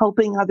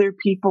 helping other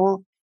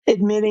people,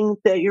 admitting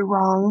that you're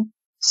wrong.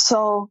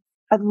 So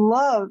I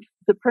love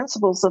the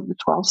principles of the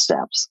 12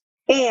 steps.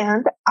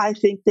 And I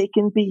think they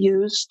can be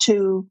used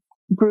to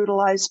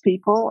brutalize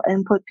people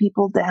and put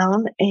people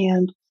down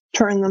and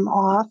turn them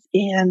off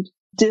and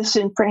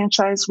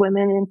disenfranchise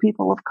women and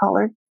people of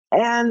color.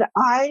 And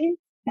I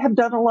have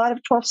done a lot of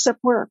 12-step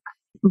work,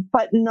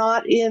 but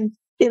not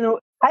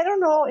I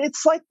don't know,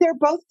 it's like they're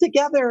both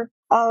together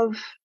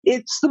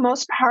it's the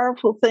most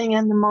powerful thing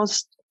and the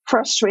most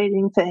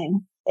frustrating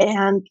thing.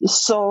 And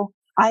so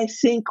I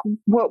think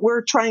what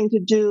we're trying to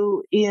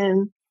do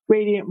in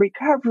Radiant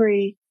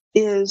Recovery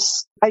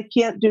is I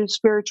can't do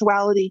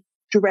spirituality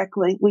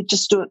directly. We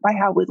just do it by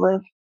how we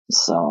live.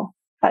 So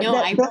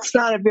that's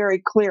not a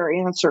very clear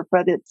answer,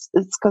 but it's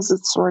because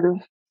it's sort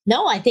of.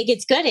 No, I think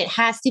it's good. It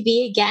has to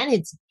be,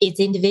 again, it's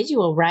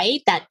individual, right?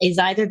 That is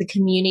either the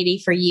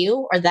community for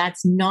you or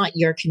that's not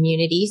your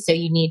community. So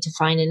you need to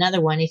find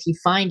another one if you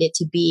find it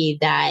to be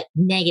that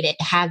negative,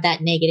 have that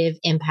negative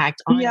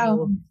impact on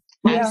you.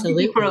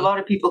 Absolutely. For a lot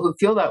of people who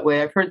feel that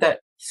way, I've heard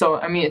that. So,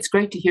 it's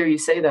great to hear you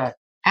say that.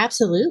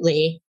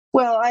 Absolutely.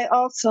 Well, I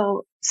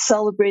also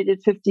celebrated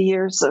 50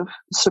 years of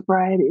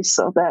sobriety.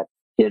 So that,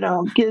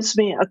 gives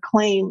me a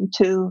claim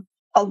to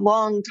a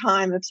long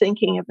time of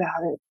thinking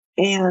about it.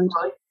 And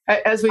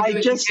as we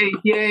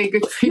do, yay,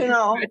 good for you.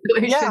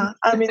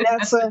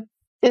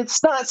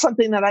 It's not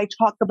something that I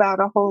talk about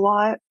a whole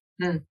lot,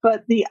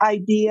 but the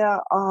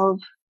idea of,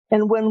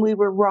 and when we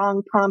were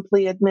wrong,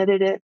 promptly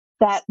admitted it,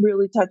 that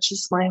really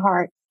touches my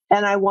heart.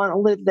 And I want to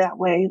live that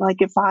way. Like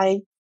if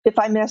I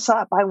mess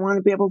up, I want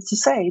to be able to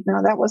say,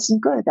 no, that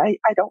wasn't good. I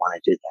don't want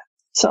to do that.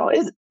 So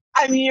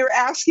I memean, you're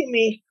asking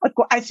me, like,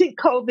 I think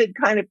COVID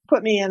kind of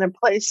put me in a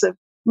place of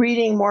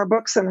reading more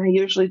books than I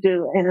usually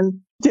do. And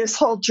this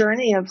whole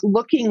journey of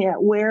looking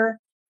at where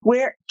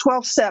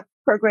 12-step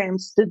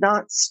programs did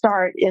not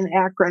start in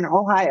Akron,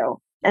 Ohio.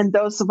 And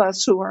those of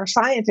us who are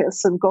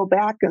scientists and go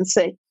back and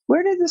say,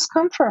 where did this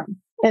come from?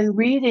 And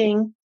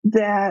reading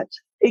that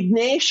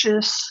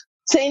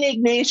St.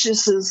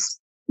 Ignatius's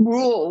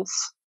rules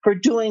for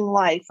doing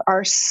life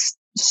are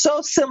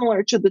so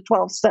similar to the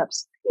 12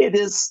 steps. It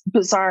is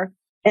bizarre.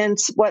 And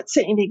what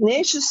St.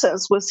 Ignatius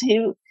says was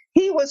he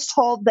was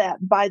told that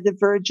by the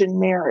Virgin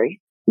Mary.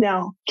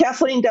 Now,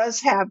 Kathleen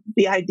does have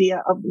the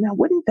idea of, now,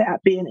 wouldn't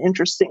that be an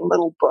interesting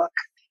little book?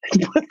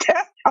 Put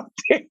that out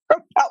there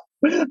about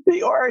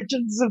the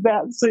origins of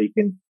that so you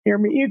can hear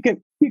me. You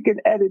can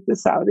edit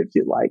this out if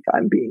you like.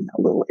 I'm being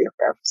a little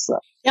irreverent.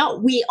 No,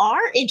 we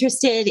are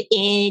interested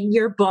in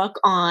your book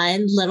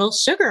on little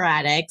sugar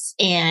addicts.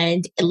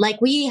 And like,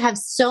 we have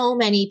so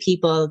many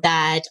people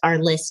that are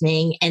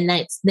listening, and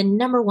that's the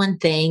number one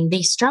thing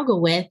they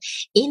struggle with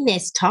in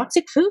this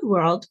toxic food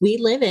world we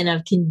live in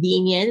of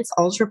convenience,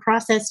 ultra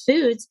processed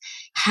foods.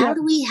 How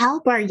do we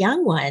help our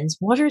young ones?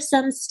 What are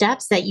some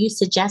steps that you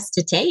suggest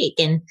to take?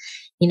 And,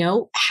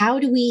 how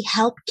do we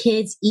help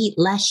kids eat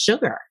less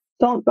sugar?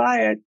 Don't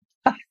buy it.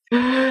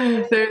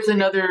 There's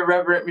another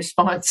irreverent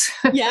response.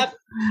 Yep.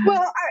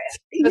 Well,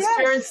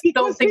 parents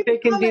don't think they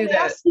can do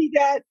that. Ask me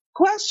that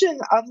question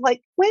of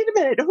like, wait a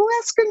minute, who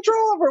has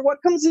control over what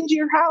comes into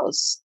your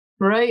house?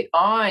 Right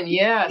on,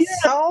 yes.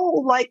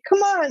 Like,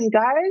 come on,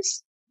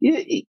 guys.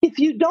 If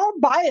you don't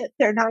buy it,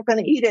 they're not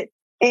going to eat it.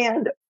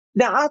 And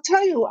now I'll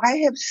tell you, I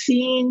have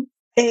seen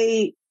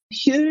a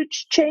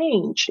huge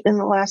change in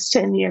the last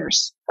 10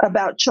 years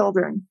about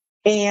children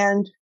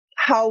and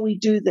how we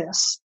do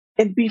this.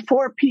 And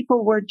before,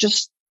 people were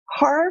just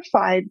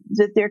horrified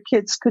that their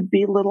kids could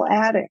be little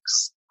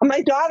addicts.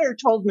 My daughter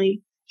told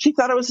me she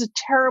thought it was a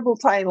terrible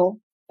title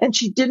and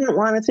she didn't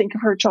want to think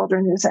of her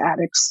children as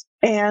addicts.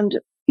 And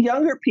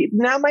younger people,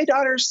 now my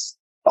daughter's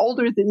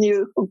older than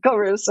you,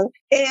 Clarissa,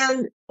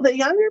 and the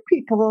younger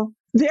people,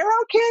 they're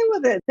okay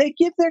with it. They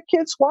give their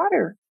kids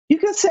water. You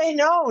can say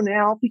no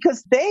now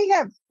because they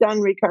have done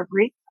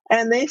recovery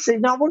and they say,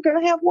 no, we're going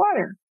to have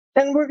water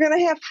and we're going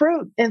to have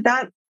fruit and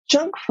not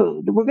junk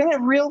food. We're going to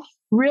have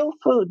real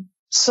food.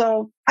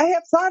 So I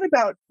have thought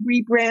about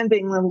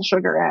rebranding Little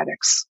Sugar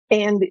Addicts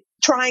and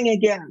trying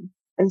again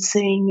and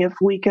seeing if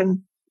we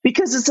can,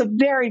 because it's a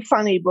very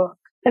funny book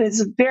and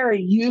it's a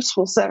very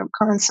useful set of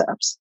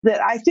concepts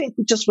that I think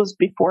just was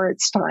before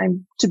its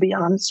time, to be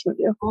honest with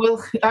you.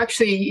 Well,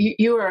 actually,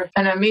 you are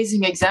an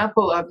amazing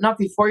example of not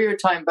before your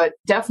time, but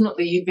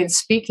definitely you've been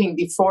speaking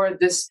before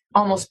this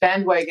almost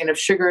bandwagon of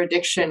sugar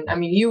addiction. I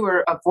mean, you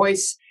were a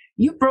voice.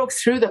 You broke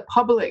through to the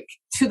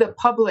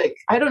public.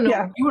 I don't know.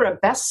 Yeah. You were a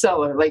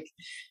bestseller.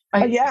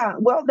 Yeah.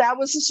 Well, that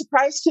was a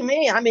surprise to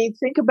me. I mean,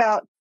 think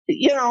about,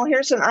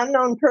 here's an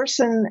unknown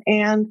person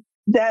and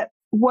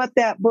what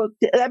that book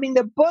did. I mean,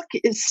 the book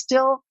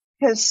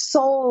has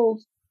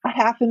sold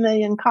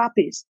 500,000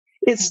 copies.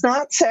 It's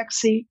not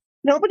sexy.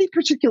 Nobody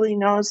particularly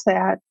knows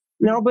that.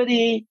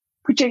 Nobody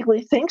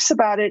particularly thinks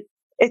about it,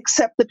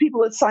 except the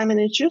people at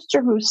Simon &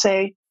 Schuster who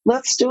say,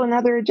 let's do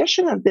another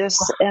edition of this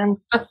and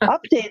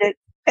update it.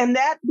 And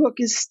that book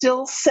is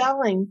still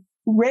selling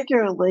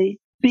regularly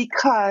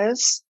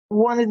because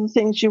one of the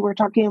things you were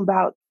talking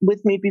about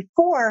with me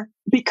before,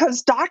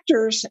 because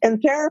doctors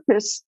and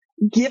therapists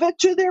give it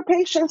to their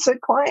patients and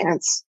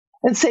clients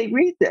and say,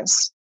 read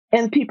this.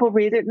 And people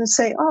read it and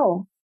say,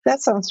 oh,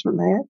 that sounds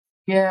familiar.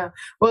 Yeah.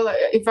 Well,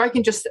 if I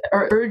can just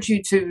urge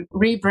you to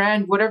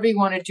rebrand whatever you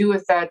want to do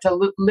with that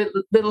to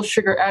Little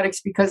Sugar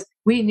Addicts, because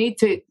we need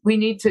to,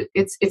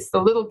 it's the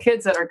little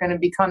kids that are going to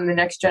become the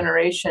next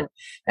generation,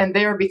 and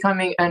they are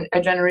becoming a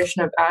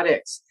generation of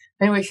addicts.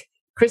 Anyway,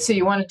 Chrissy,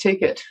 you want to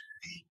take it?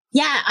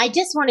 Yeah, I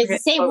just wanted to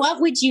say,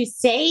 what would you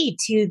say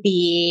to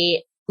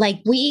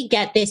we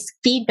get this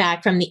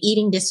feedback from the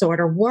eating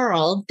disorder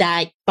world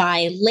that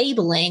by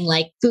labeling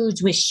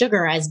foods with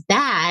sugar as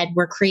bad,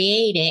 we're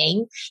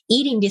creating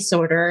eating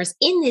disorders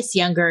in this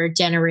younger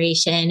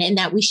generation, and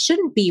that we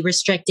shouldn't be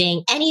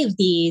restricting any of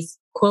these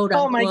quote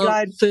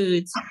unquote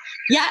foods.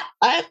 Yeah.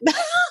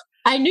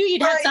 I knew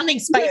you'd have something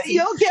spicy.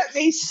 You'll get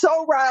me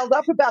so riled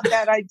up about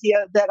that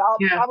idea that I'll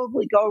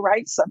probably go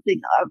write something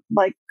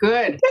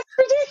good. That's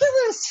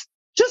ridiculous.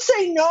 Just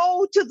say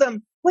no to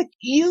them.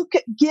 You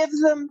could give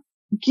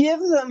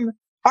them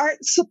art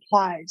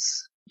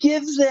supplies,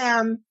 give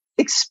them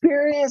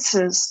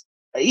experiences,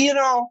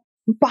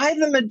 buy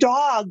them a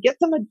dog, get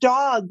them a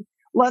dog,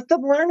 let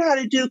them learn how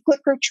to do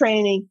clicker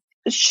training.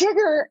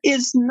 Sugar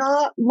is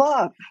not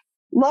love.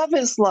 Love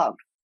is love.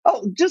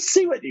 Oh, just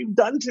see what you've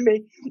done to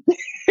me.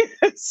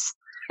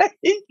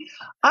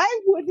 I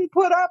wouldn't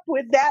put up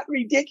with that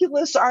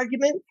ridiculous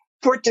argument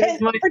for 10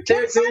 seconds.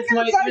 There's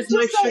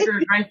my sugar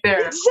right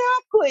there.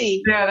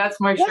 Exactly. Yeah, that's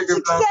my sugar.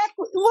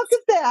 Exactly. Look at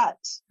that.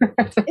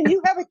 And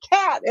you have a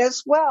cat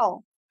as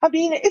well. I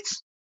mean,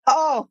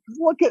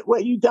 look at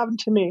what you've done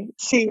to me.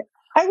 See,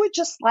 I would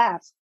just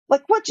laugh.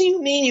 Like, what do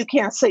you mean you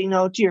can't say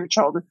no to your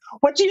children?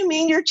 What do you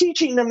mean you're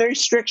teaching them the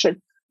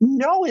restriction?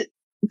 No,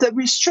 the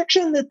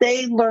restriction that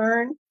they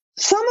learn,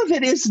 some of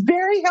it is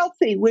very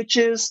healthy, which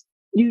is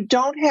you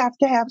don't have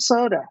to have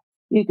soda.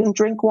 You can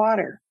drink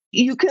water.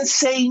 You can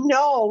say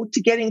no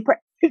to getting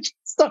pregnant.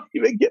 Just don't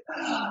even get,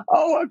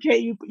 oh,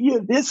 okay,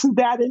 this is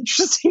that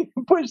interesting.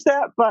 Push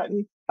that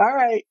button. All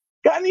right.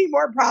 Got any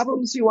more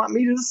problems you want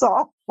me to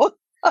solve?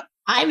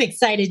 I'm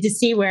excited to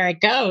see where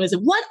it goes.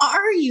 What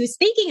are you,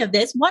 speaking of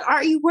this, what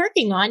are you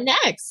working on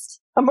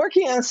next? I'm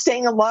working on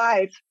staying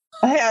alive.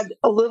 I had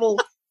a little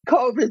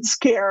COVID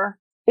scare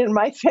in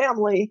my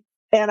family,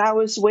 and I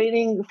was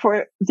waiting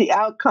for the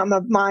outcome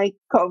of my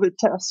COVID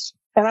test.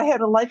 And I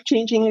had a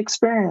life-changing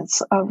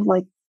experience of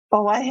like,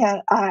 oh,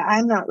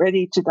 I'm not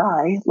ready to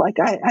die. Like,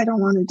 I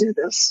don't want to do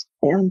this.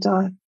 And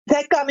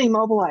that got me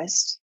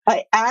mobilized.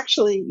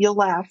 You'll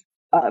laugh,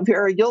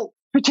 Vera, you'll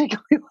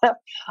particularly laugh.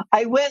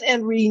 I went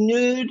and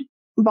renewed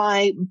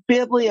my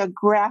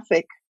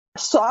bibliographic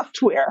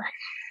software.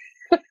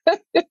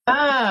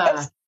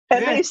 And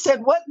they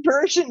said, what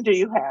version do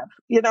you have?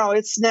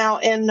 It's now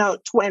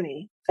EndNote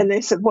 20. And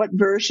they said, what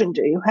version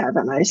do you have?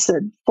 And I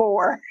said,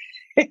 4.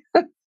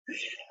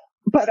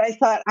 But I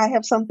thought, I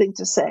have something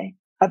to say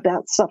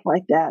about stuff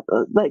like that.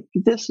 Like,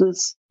 this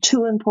is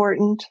too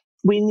important.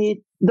 We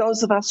need,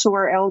 those of us who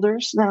are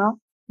elders now,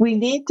 we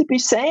need to be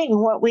saying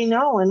what we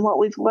know and what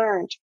we've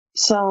learned.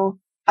 So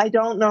I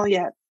don't know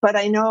yet, but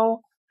I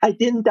know I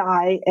didn't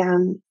die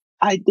and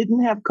I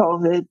didn't have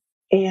COVID,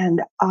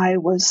 and I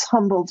was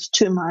humbled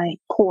to my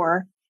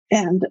core,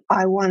 and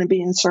I want to be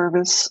in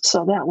service.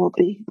 So that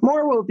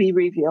more will be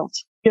revealed.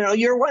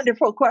 Your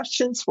wonderful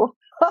questions will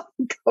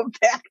go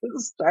back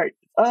and start.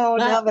 Oh,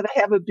 now that I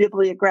have a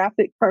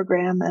bibliographic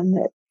program and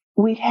that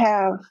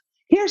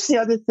here's the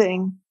other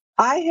thing.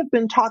 I have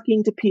been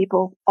talking to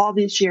people all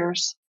these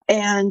years,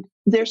 and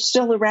they're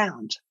still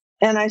around.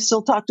 And I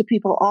still talk to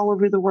people all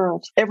over the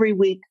world. Every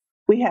week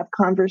we have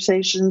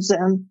conversations,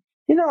 and,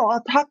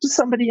 I'll talk to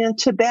somebody in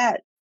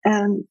Tibet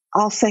and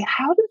I'll say,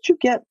 how did you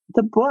get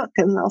the book?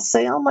 And they'll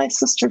say, oh, my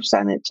sister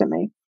sent it to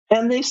me.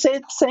 And they say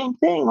the same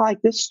thing,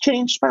 like, this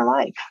changed my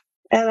life.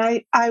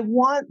 And I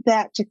want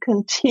that to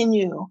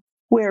continue,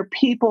 where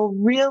people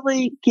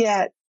really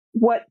get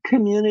what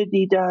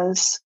community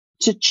does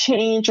to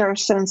change our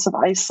sense of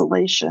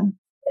isolation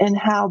and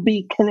how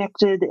be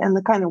connected, and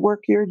the kind of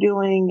work you're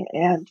doing.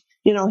 And,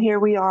 here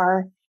we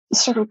are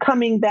sort of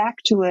coming back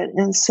to it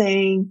and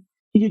saying,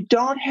 you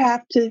don't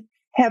have to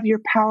have your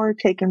power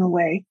taken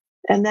away.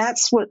 And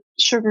that's what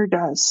sugar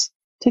does.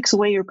 It takes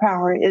away your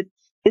power.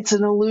 It's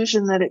an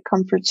illusion that it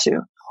comforts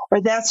you.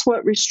 Or that's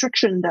what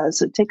restriction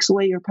does. It takes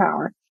away your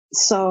power.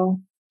 So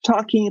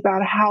talking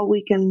about how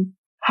we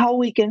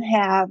can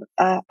have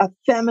a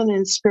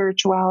feminine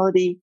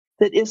spirituality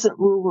that isn't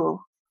woo-woo,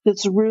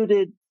 that's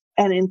rooted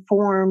and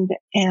informed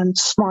and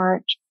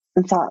smart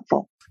and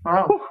thoughtful.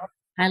 Wow.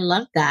 I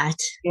love that.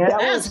 Yeah.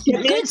 That was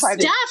good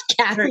stuff,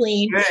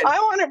 Kathleen. I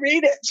want to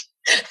read it.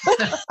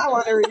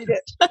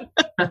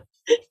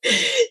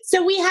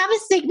 So we have a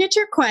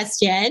signature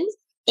question,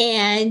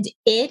 and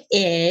it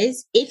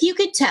is, if you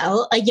could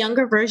tell a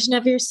younger version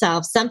of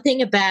yourself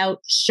something about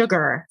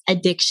sugar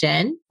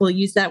addiction, we'll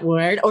use that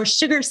word, or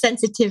sugar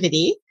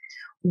sensitivity,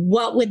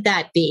 what would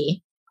that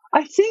be?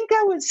 I think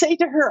I would say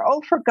to her,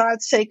 oh, for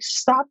God's sake,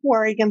 stop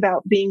worrying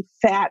about being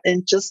fat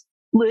and just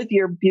live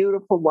your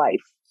beautiful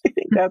life. I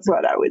think that's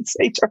what I would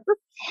say to her.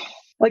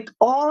 Like,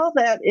 all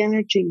that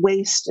energy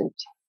wasted.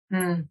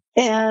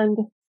 And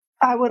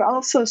I would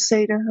also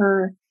say to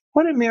her,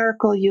 what a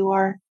miracle you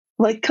are.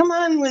 Like, come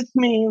on with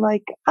me.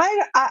 Like,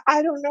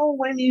 I don't know,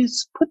 when you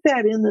put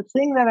that in the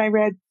thing that I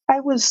read, I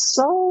was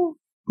so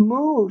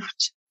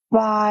moved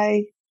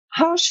by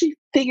how she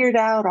figured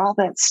out all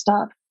that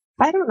stuff.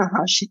 I don't know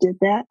how she did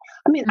that.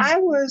 I mean, I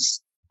was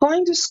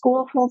going to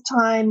school full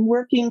time,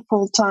 working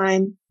full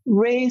time,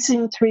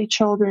 raising 3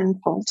 children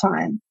full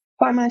time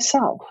by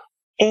myself.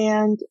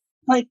 And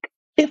like,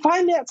 if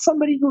I met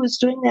somebody who was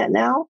doing that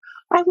now,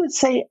 I would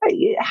say,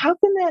 how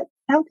can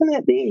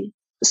that be?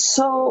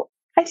 So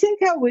I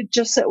think I would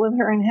just sit with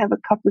her and have a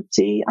cup of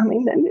tea. I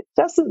mean,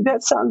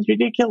 that sounds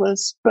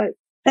ridiculous,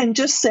 and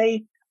just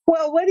say,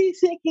 well, what are you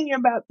thinking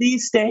about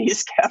these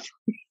days,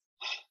 Kathleen?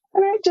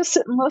 And I just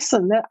sit and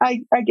listen. That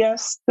I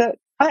guess that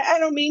I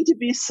don't mean to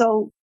be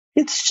so,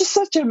 it's just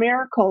such a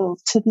miracle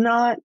to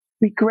not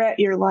regret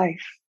your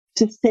life,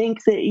 to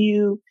think that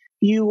you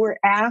were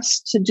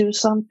asked to do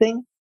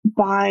something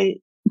by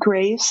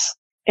grace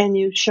and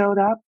you showed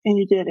up and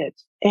you did it.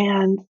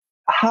 And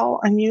how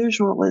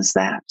unusual is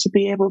that, to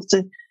be able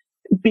to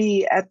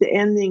be at the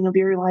ending of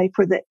your life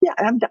where that, yeah,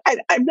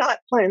 I'm not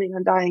planning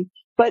on dying,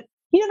 but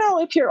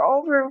if you're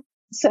over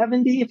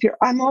 70,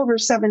 I'm over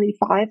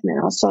 75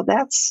 now. So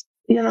that's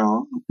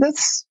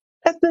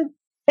at the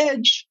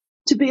edge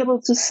to be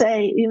able to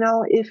say,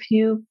 if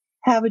you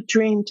have a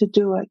dream, to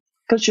do it,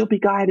 because you'll be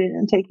guided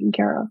and taken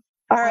care of.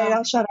 All right,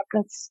 I'll shut up.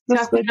 That's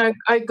Kathleen,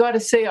 I got to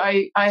say,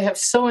 I have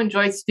so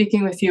enjoyed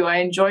speaking with you. I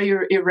enjoy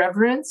your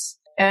irreverence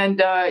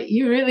And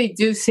you really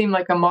do seem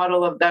like a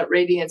model of that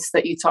radiance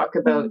that you talk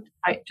about.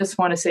 I just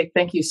want to say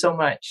thank you so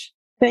much.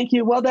 Thank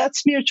you. Well,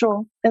 that's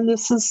mutual. And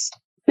this has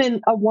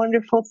been a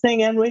wonderful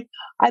thing. And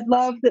I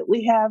love that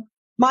we have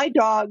my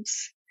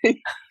dogs,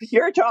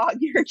 your dog,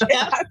 your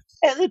cat,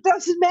 and it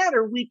doesn't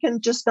matter. We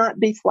can just not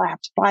be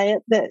flapped by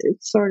it. That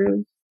it's sort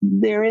of,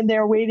 they're in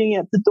there waiting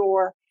at the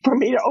door for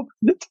me to open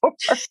the door.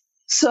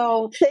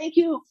 So thank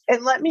you.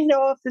 And let me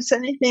know if there's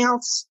anything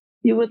else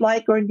you would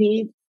like or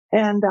need.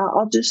 And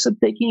I'll do some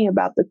thinking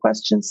about the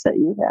questions that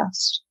you've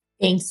asked.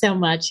 Thanks so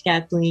much,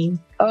 Kathleen.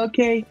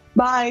 Okay.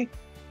 Bye.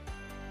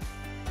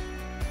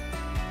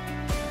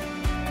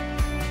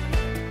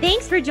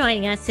 Thanks for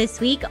joining us this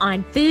week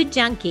on Food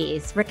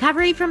Junkies,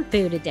 Recovery from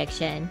Food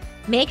Addiction.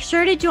 Make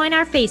sure to join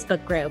our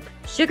Facebook group,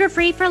 Sugar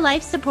Free for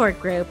Life support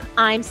group,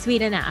 I'm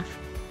Sweet Enough.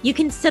 You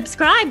can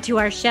subscribe to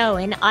our show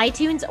in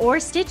iTunes or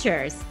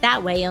Stitchers.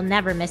 That way you'll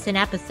never miss an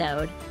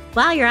episode.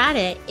 While you're at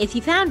it, if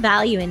you found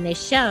value in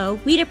this show,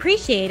 we'd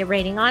appreciate a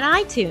rating on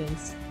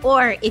iTunes.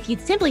 Or if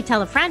you'd simply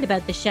tell a friend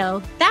about the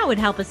show, that would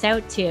help us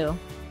out too.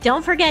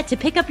 Don't forget to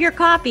pick up your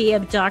copy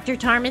of Dr.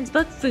 Tarman's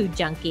book, Food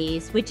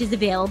Junkies, which is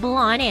available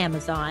on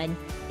Amazon.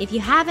 If you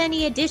have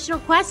any additional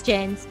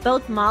questions,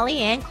 both Molly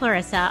and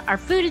Clarissa are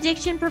food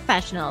addiction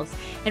professionals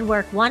and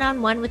work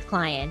one-on-one with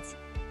clients.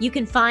 You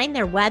can find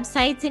their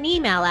websites and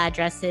email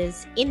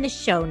addresses in the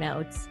show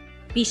notes.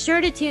 Be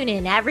sure to tune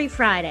in every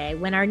Friday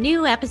when our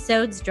new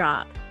episodes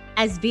drop.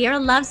 As Vera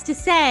loves to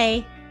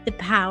say, the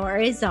power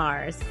is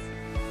ours.